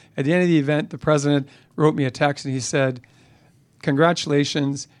event. At the end of the event, the president wrote me a text, and he said,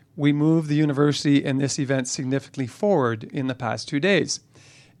 congratulations, we moved the university and this event significantly forward in the past 2 days.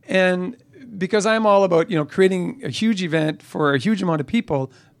 And because I'm all about, creating a huge event for a huge amount of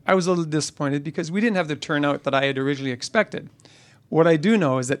people, I was a little disappointed because we didn't have the turnout that I had originally expected. What I do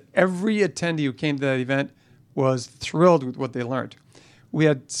know is that every attendee who came to that event was thrilled with what they learned. We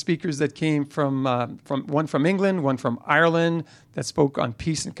had speakers that came from one from England, one from Ireland that spoke on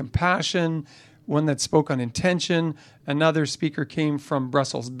peace and compassion, one that spoke on intention. Another speaker came from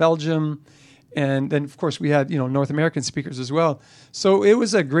Brussels, Belgium. And then, of course, we had, North American speakers as well. So it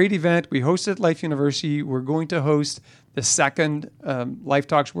was a great event. We hosted Life University. We're going to host the second Life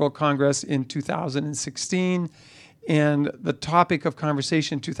Talks World Congress in 2016. And the topic of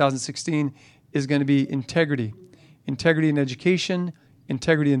conversation in 2016 is going to be integrity. Integrity in education,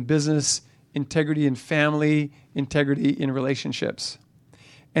 integrity in business, integrity in family, integrity in relationships.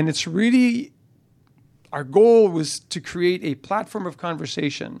 And it's really, our goal was to create a platform of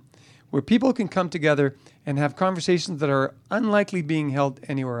conversation where people can come together and have conversations that are unlikely being held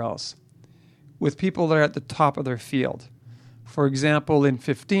anywhere else with people that are at the top of their field. For example, in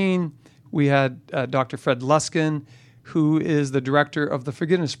 2015, we had Dr. Fred Luskin, who is the director of the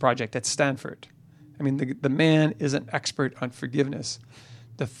Forgiveness Project at Stanford. I mean, the man is an expert on forgiveness.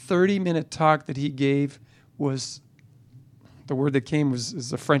 The 30-minute talk that he gave was, the word that came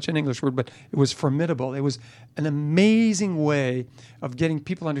is a French and English word, but it was formidable. It was an amazing way of getting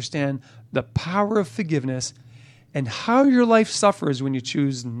people to understand the power of forgiveness and how your life suffers when you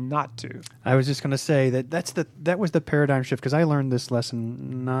choose not to. I was just going to say that was the paradigm shift, because I learned this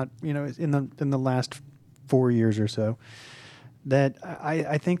lesson in the last 4 years or so. That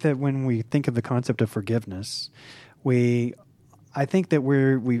I think that when we think of the concept of forgiveness, I think that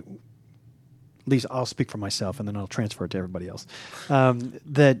at least I'll speak for myself and then I'll transfer it to everybody else.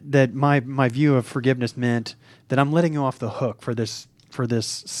 That my view of forgiveness meant that I'm letting you off the hook for this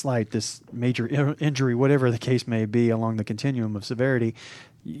slight, this major injury, whatever the case may be along the continuum of severity.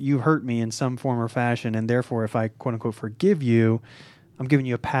 You hurt me in some form or fashion, and therefore if I quote unquote forgive you, I'm giving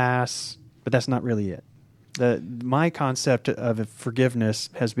you a pass, but that's not really it. My concept of forgiveness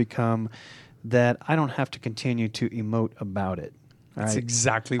has become that I don't have to continue to emote about it. That's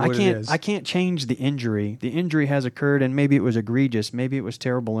exactly what it is. I can't change the injury. The injury has occurred, and maybe it was egregious, maybe it was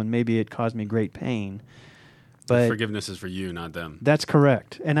terrible, and maybe it caused me great pain. But forgiveness is for you, not them. That's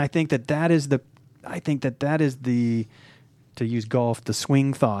correct. And I think that is the, to use golf, the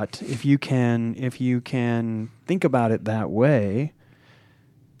swing thought. If you can think about it that way,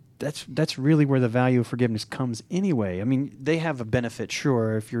 that's really where the value of forgiveness comes anyway. I mean, they have a benefit,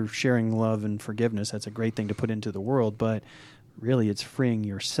 sure. If you're sharing love and forgiveness, that's a great thing to put into the world. But really, it's freeing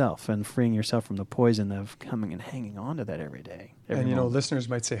yourself from the poison of coming and hanging on to that every day. And listeners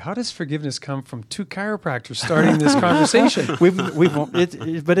might say, "How does forgiveness come from two chiropractors starting this conversation?"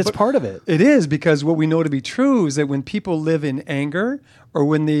 But it's part of it. It is, because what we know to be true is that when people live in anger, or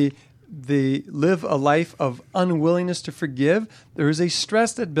when they live a life of unwillingness to forgive, there is a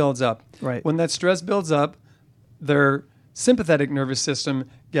stress that builds up. Right. When that stress builds up, their sympathetic nervous system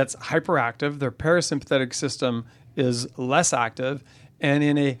gets hyperactive, their parasympathetic system is less active, and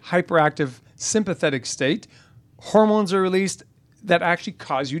in a hyperactive sympathetic state, hormones are released that actually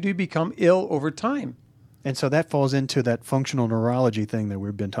cause you to become ill over time. And so that falls into that functional neurology thing that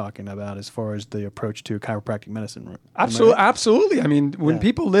we've been talking about as far as the approach to chiropractic medicine. Absolutely. I mean, when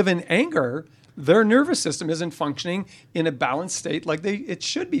people live in anger, their nervous system isn't functioning in a balanced state like it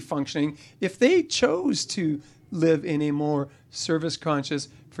should be functioning if they chose to live in a more service conscious,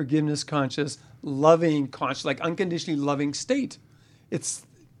 forgiveness conscious, loving conscious, like unconditionally loving state.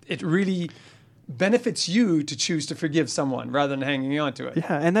 It really benefits you to choose to forgive someone rather than hanging on to it.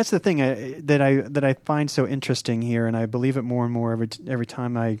 Yeah, and that's the thing that I find so interesting here, and I believe it more and more every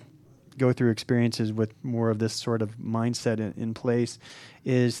time I go through experiences with more of this sort of mindset in place,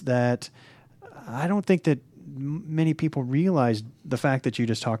 is that I don't think that many people realize the fact that you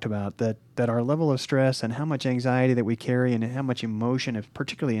just talked about, that our level of stress and how much anxiety that we carry and how much emotion, if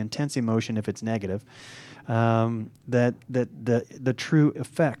particularly intense emotion if it's negative, that the true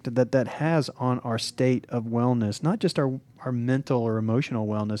effect that has on our state of wellness, not just our mental or emotional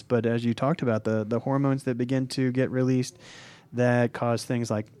wellness, but as you talked about, the hormones that begin to get released that cause things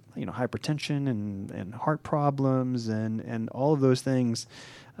like hypertension and heart problems and all of those things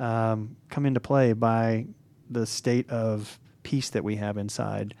come into play by the state of peace that we have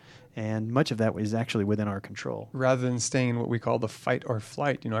inside. And much of that is actually within our control. Rather than staying in what we call the fight or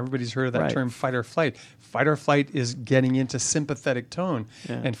flight. Everybody's heard of that term, fight or flight. Fight or flight is getting into sympathetic tone.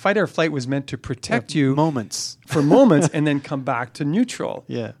 Yeah. And fight or flight was meant to protect you for moments and then come back to neutral.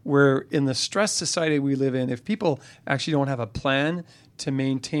 Yeah. Where in the stress society we live in, if people actually don't have a plan to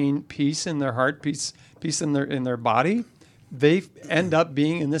maintain peace in their heart, peace in their body, they end up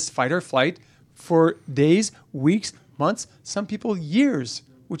being in this fight or flight for days, weeks, months, some people years,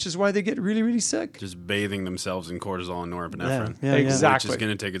 which is why they get really, really sick. Just bathing themselves in cortisol and norepinephrine. Yeah, exactly. Which is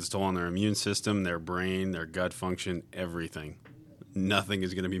going to take its toll on their immune system, their brain, their gut function, everything. Nothing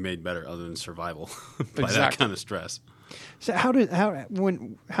is going to be made better other than survival by that kind of stress. So how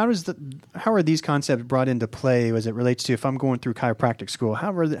are these concepts brought into play as it relates to, if I'm going through chiropractic school,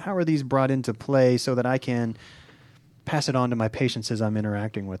 how are these brought into play so that I can pass it on to my patients as I'm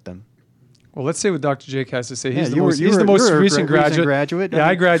interacting with them? Well, let's say what Dr. Jake has to say. He's the most recent graduate. Yeah,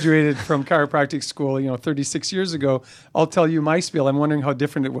 I graduated from chiropractic school, 36 years ago. I'll tell you my spiel. I'm wondering how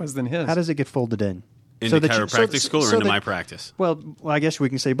different it was than his. How does it get folded in? Into chiropractic school or into my practice? Well, I guess we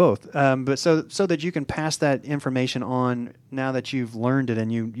can say both. But so that you can pass that information on now that you've learned it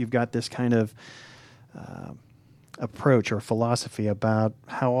and you've got this kind of approach or philosophy about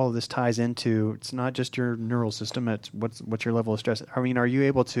how all of this ties into, it's not just your neural system, it's what's your level of stress. I mean, are you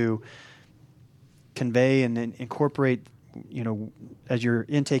able to convey and incorporate, as you're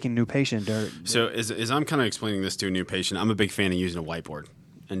intaking a new patient? So as I'm kind of explaining this to a new patient, I'm a big fan of using a whiteboard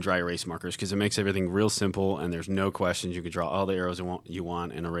and dry erase markers because it makes everything real simple and there's no questions. You can draw all the arrows you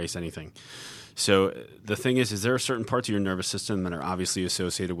want and erase anything. So the thing is there are certain parts of your nervous system that are obviously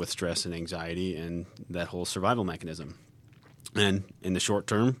associated with stress and anxiety and that whole survival mechanism. And in the short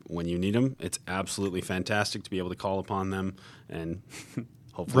term, when you need them, it's absolutely fantastic to be able to call upon them and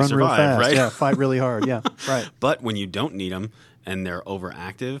hopefully run survive, real fast, right? Yeah, fight really hard, yeah, right. But when you don't need them and they're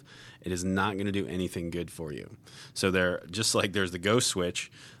overactive, it is not going to do anything good for you. So they're just like there's the go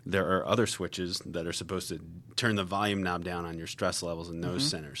switch, there are other switches that are supposed to turn the volume knob down on your stress levels in those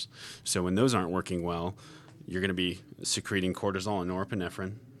centers. So when those aren't working well, you're going to be secreting cortisol and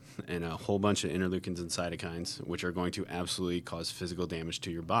norepinephrine and a whole bunch of interleukins and cytokines, which are going to absolutely cause physical damage to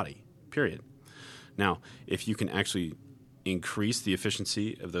your body, period. Now, if you can actually increase the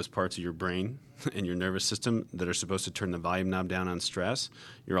efficiency of those parts of your brain and your nervous system that are supposed to turn the volume knob down on stress,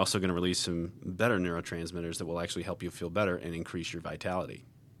 you're also going to release some better neurotransmitters that will actually help you feel better and increase your vitality.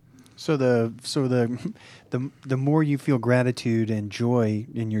 So the more you feel gratitude and joy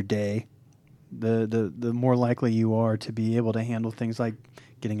in your day, the more likely you are to be able to handle things like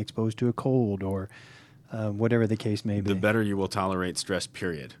getting exposed to a cold or whatever the case may be. The better you will tolerate stress,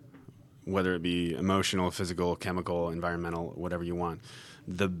 period. whether it be emotional, physical, chemical, environmental, whatever you want.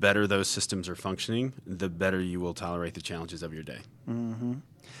 The better those systems are functioning, the better you will tolerate the challenges of your day. Mm-hmm.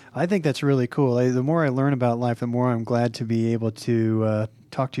 I think that's really cool. The more I learn about life, the more I'm glad to be able to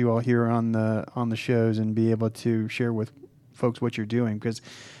talk to you all here on the shows and be able to share with folks what you're doing, because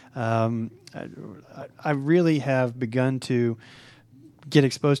I really have begun to get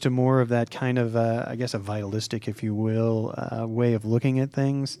exposed to more of that kind of, I guess, a vitalistic, if you will, way of looking at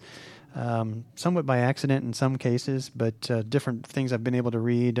things. Somewhat by accident in some cases, but different things I've been able to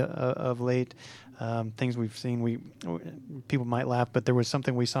read of late. Things we've seen, people might laugh, but there was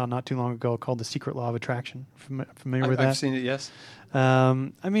something we saw not too long ago called the secret law of attraction. Familiar with that? I've seen it, yes.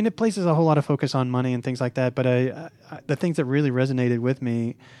 I mean, it places a whole lot of focus on money and things like that, but the things that really resonated with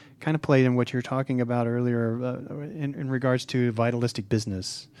me kind of played in what you were talking about earlier in regards to vitalistic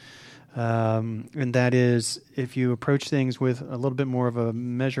business. And that is, if you approach things with a little bit more of a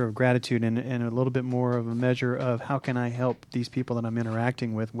measure of gratitude and a little bit more of a measure of how can I help these people that I'm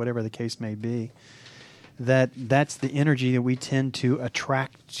interacting with, whatever the case may be, that's the energy that we tend to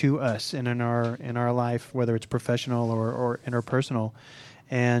attract to us and in our life, whether it's professional or interpersonal.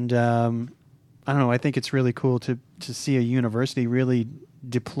 And I don't know, I think it's really cool to see a university really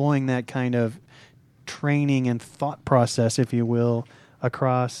deploying that kind of training and thought process, if you will,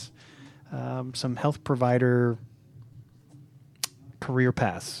 across some health provider career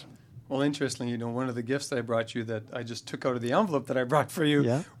paths. Well, interestingly, one of the gifts that I brought you that I just took out of the envelope that I brought for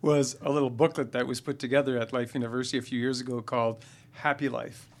you was a little booklet that was put together at Life University a few years ago called Happy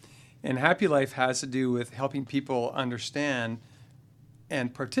Life. And Happy Life has to do with helping people understand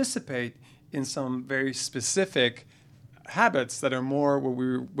and participate in some very specific habits that are more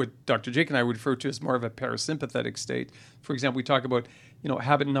what Dr. Jake and I would refer to as more of a parasympathetic state. For example, we talk about,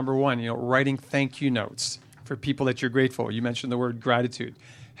 habit number 1, writing thank you notes for people that you're grateful. You mentioned the word gratitude.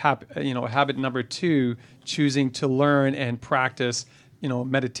 Habit number 2, choosing to learn and practice,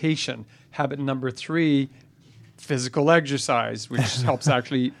 meditation. Habit number 3, physical exercise, which helps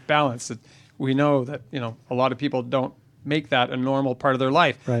actually balance it. We know that, a lot of people don't make that a normal part of their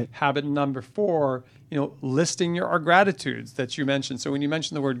life. Right. Habit number 4, listing our gratitudes that you mentioned. So when you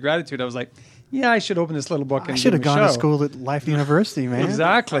mentioned the word gratitude, I was like, yeah, I should open this little book and I should have gone to school at Life University, man.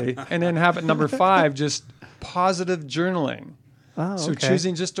 Exactly. And then habit number 5, just positive journaling. Oh, so okay.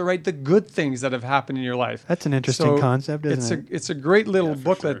 choosing just to write the good things that have happened in your life. That's an interesting concept, isn't it? It's a great little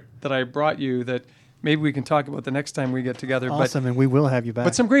booklet sure. that I brought you that maybe we can talk about the next time we get together. Awesome, and we will have you back.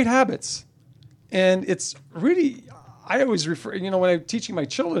 But some great habits. And it's really, I always refer, when I'm teaching my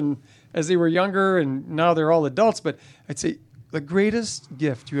children as they were younger and now they're all adults, but I'd say the greatest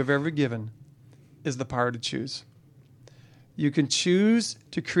gift you have ever given is the power to choose. You can choose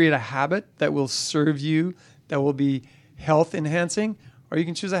to create a habit that will serve you, that will be health enhancing, or you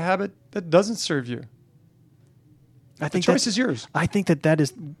can choose a habit that doesn't serve you. I think the choice is yours. I think that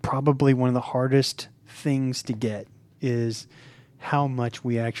is probably one of the hardest things to get, is how much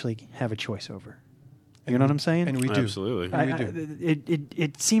we actually have a choice over. You know what I'm saying? And we do. Absolutely.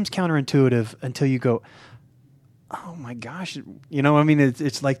 It seems counterintuitive until you go, oh my gosh,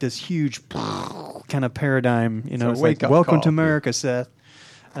 it's like this huge kind of paradigm, It's it's wake like, up welcome call. to America, Seth,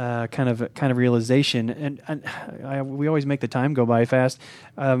 kind of realization. And we always make the time go by fast.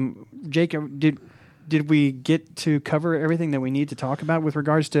 Jake, did we get to cover everything that we need to talk about with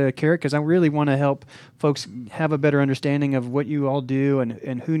regards to CARIC? Because I really want to help folks have a better understanding of what you all do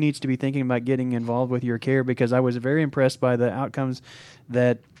and who needs to be thinking about getting involved with your care, because I was very impressed by the outcomes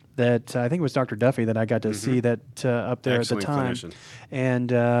that I think it was Dr. Duffy that I got to see that up there Excellent at the time. clinician.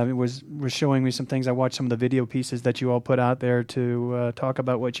 And it was showing me some things. I watched some of the video pieces that you all put out there to talk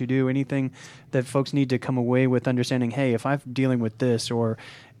about what you do. Anything that folks need to come away with understanding, hey, if I'm dealing with this or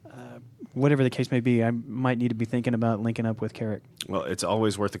whatever the case may be, I might need to be thinking about linking up with CARIC. Well, it's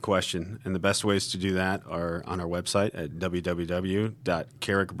always worth a question, and the best ways to do that are on our website at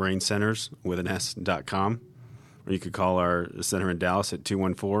www.caricbraincenters.com, or you could call our center in Dallas at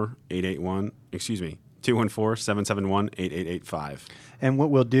 214-771-8885. And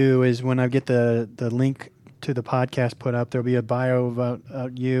what we'll do is when I get the link to the podcast put up, there'll be a bio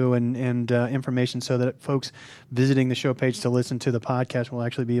about you and information so that folks visiting the show page to listen to the podcast will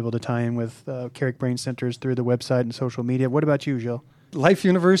actually be able to tie in with CARIC Brain Centers through the website and social media. What about you, Jill? Life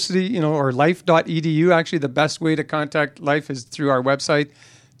University, or life.edu. Actually, the best way to contact Life is through our website,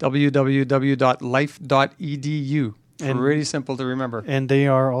 www.life.edu. And really simple to remember. And they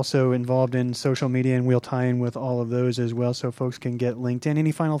are also involved in social media, and we'll tie in with all of those as well so folks can get linked in.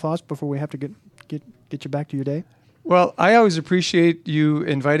 Any final thoughts before we have to get you back to your day? Well, I always appreciate you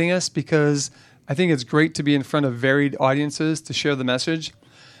inviting us because I think it's great to be in front of varied audiences to share the message.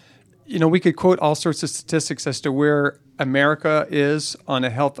 We could quote all sorts of statistics as to where America is on the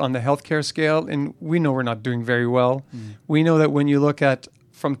healthcare scale, and we know we're not doing very well. We know that when you look at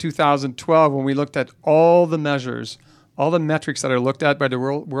from 2012, when we looked at all the measures, all the metrics that are looked at by the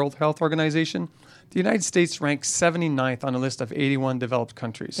World Health Organization, the United States ranks 79th on a list of 81 developed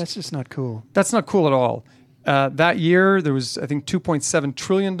countries. That's just not cool. That's not cool at all. That year, there was, I think, $2.7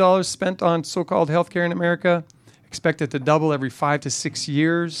 trillion spent on so-called healthcare in America, expected to double every 5 to 6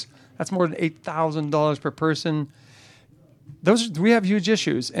 years. That's more than $8,000 per person. We have huge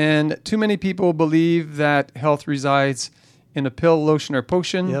issues, and too many people believe that health resides in a pill, lotion, or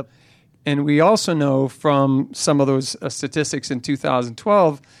potion. Yep. And we also know from some of those statistics in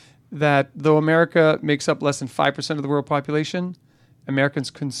 2012 that though America makes up less than 5% of the world population, Americans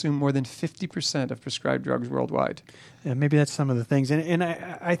consume more than 50% of prescribed drugs worldwide. Yeah, maybe that's some of the things. And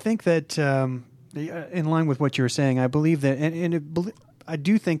I think that in line with what you were saying, I believe that, I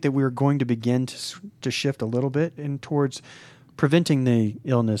do think that we're going to begin to shift a little bit towards preventing the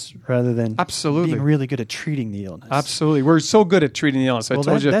illness rather than Absolutely. being really good at treating the illness. Absolutely. We're so good at treating the illness.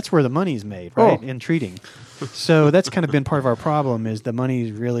 That's where the money's made, right? In treating. So that's kind of been part of our problem is the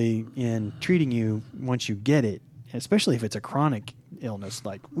money's really in treating you once you get it, especially if it's a chronic illness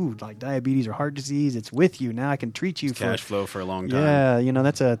like diabetes or heart disease. It's with you. Now I can treat you it's cash flow for a long time. Yeah,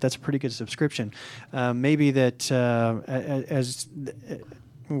 that's a pretty good subscription. Maybe that as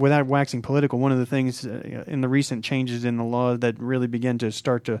without waxing political, one of the things in the recent changes in the law that really begin to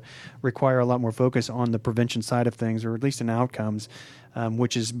start to require a lot more focus on the prevention side of things, or at least in outcomes,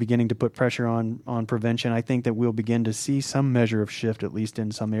 which is beginning to put pressure on prevention. I think that we'll begin to see some measure of shift, at least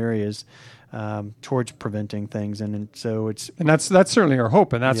in some areas, towards preventing things, and that's certainly our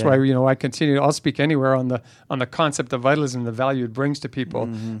hope, and that's why I continue. I'll speak anywhere on the concept of vitalism, the value it brings to people.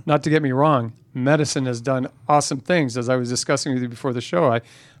 Mm-hmm. Not to get me wrong, medicine has done awesome things. As I was discussing with you before the show,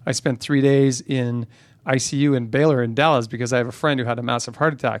 I spent 3 days in ICU in Baylor in Dallas because I have a friend who had a massive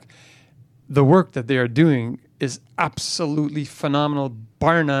heart attack. The work that they are doing is absolutely phenomenal,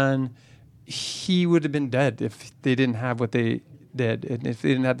 bar none. He would have been dead if they didn't have what they did, and if they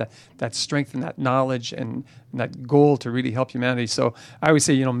didn't have that strength and that knowledge and that goal to really help humanity. So I always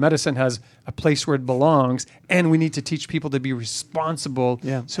say, medicine has a place where it belongs, and we need to teach people to be responsible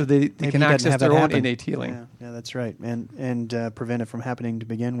so they can access their own innate healing. Yeah, that's right, and prevent it from happening to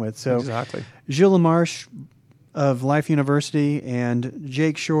begin with. So exactly. Gilles Lamarche of Life University and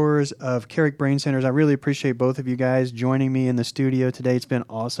Jake Shores of Carrick Brain Centers. I really appreciate both of you guys joining me in the studio today. It's been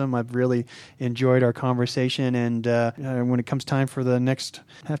awesome. I've really enjoyed our conversation, and when it comes time for the next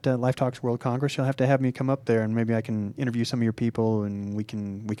Life Talks World Congress, you'll have to have me come up there, and maybe I can interview some of your people, and we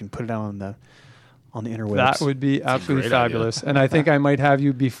can put it out on the interwebs. That would be absolutely fabulous. Idea. And I think I might have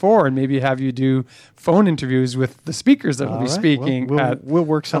you before and maybe have you do phone interviews with the speakers that will be speaking we'll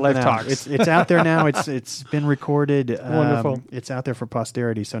work something Life out. Talks. It's out there now. It's been recorded. Wonderful. It's out there for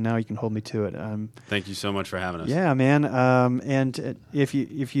posterity, so now you can hold me to it. Thank you so much for having us. Yeah, man. And if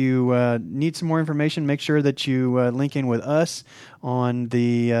you need some more information, make sure that you link in with us on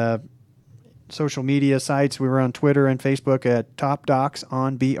the social media sites. We were on Twitter and Facebook at Top Docs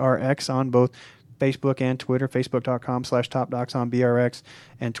on BRX on both Facebook and Twitter, facebook.com/TopDocsOnBRX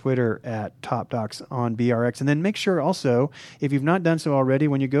and Twitter at TopDocsOnBRX. And then make sure also, if you've not done so already,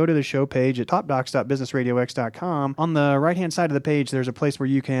 when you go to the show page at topdocs.businessradiox.com, on the right-hand side of the page, there's a place where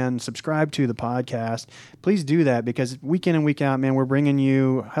you can subscribe to the podcast. Please do that because week in and week out, man, we're bringing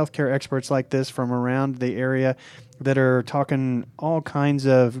you healthcare experts like this from around the area that are talking all kinds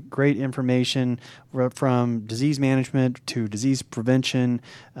of great information from disease management to disease prevention.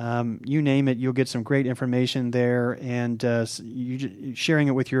 You name it, you'll get some great information there, and sharing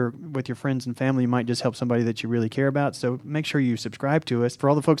it with your friends and family might just help somebody that you really care about. So make sure you subscribe to us. For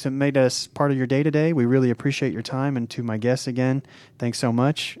all the folks that made us part of your day-to-day, we really appreciate your time. And to my guests again, thanks so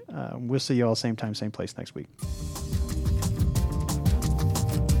much. We'll see you all same time, same place next week.